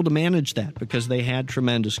were able to manage that because they had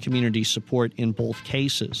tremendous community support in both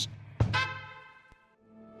cases.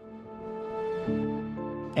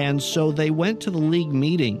 And so they went to the league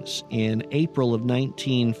meetings in April of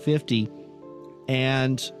 1950,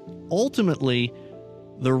 and ultimately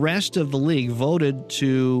the rest of the league voted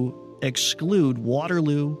to exclude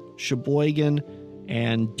Waterloo, Sheboygan,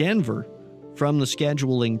 and Denver from the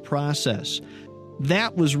scheduling process.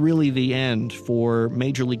 That was really the end for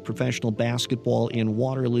Major League Professional Basketball in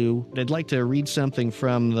Waterloo. I'd like to read something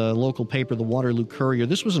from the local paper, the Waterloo Courier.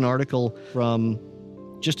 This was an article from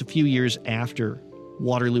just a few years after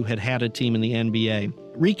Waterloo had had a team in the NBA.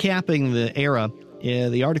 Recapping the era,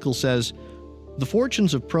 the article says, "The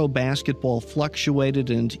fortunes of pro basketball fluctuated,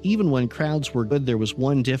 and even when crowds were good, there was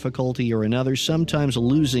one difficulty or another, sometimes a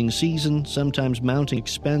losing season, sometimes mounting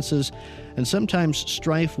expenses, and sometimes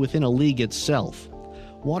strife within a league itself.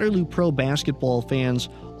 Waterloo pro basketball fans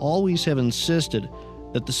always have insisted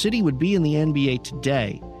that the city would be in the NBA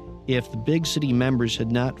today if the big city members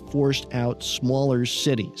had not forced out smaller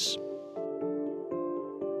cities."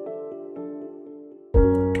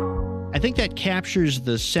 I think that captures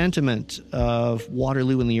the sentiment of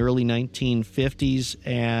Waterloo in the early 1950s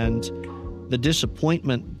and the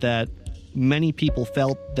disappointment that many people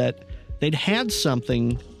felt that they'd had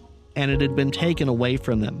something and it had been taken away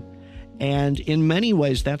from them. And in many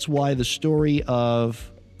ways, that's why the story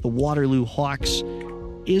of the Waterloo Hawks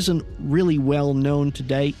isn't really well known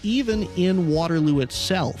today, even in Waterloo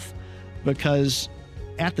itself, because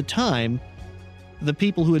at the time, the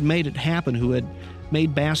people who had made it happen, who had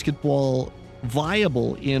made basketball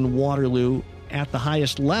viable in Waterloo at the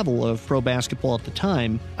highest level of pro basketball at the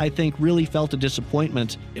time, I think really felt a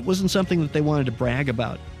disappointment. It wasn't something that they wanted to brag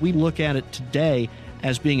about. We look at it today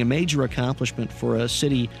as being a major accomplishment for a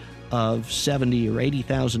city of 70 or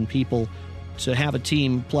 80,000 people to have a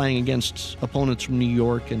team playing against opponents from New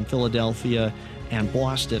York and Philadelphia and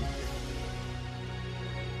Boston.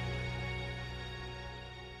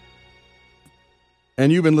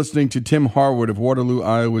 And you've been listening to Tim Harwood of Waterloo,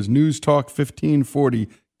 Iowa's News Talk 1540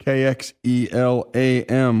 KXEL-AM,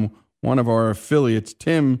 one of our affiliates.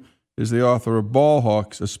 Tim is the author of Ball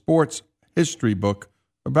Hawks, a sports history book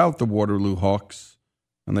about the Waterloo Hawks.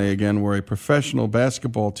 And they, again, were a professional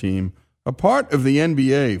basketball team, a part of the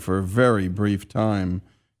NBA for a very brief time.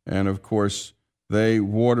 And, of course,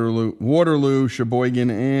 Waterloo, Sheboygan,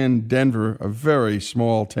 and Denver, a very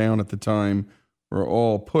small town at the time, were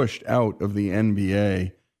all pushed out of the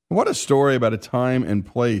NBA. What a story about a time and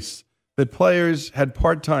place that players had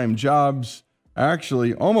part-time jobs,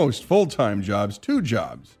 actually almost full-time jobs, 2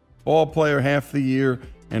 jobs. Ball player half the year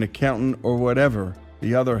and accountant or whatever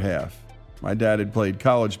the other half. My dad had played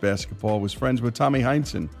college basketball, was friends with Tommy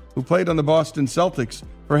Heinsohn, who played on the Boston Celtics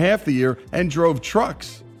for half the year and drove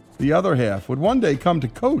trucks. The other half would one day come to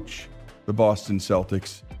coach the Boston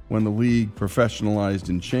Celtics when the league professionalized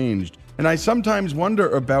and changed. And I sometimes wonder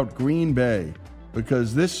about Green Bay,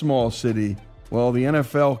 because this small city, well, the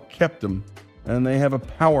NFL kept them, and they have a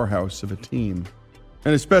powerhouse of a team.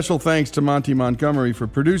 And a special thanks to Monty Montgomery for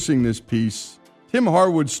producing this piece, Tim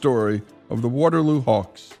Harwood's story of the Waterloo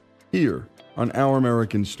Hawks, here on Our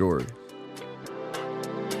American Stories.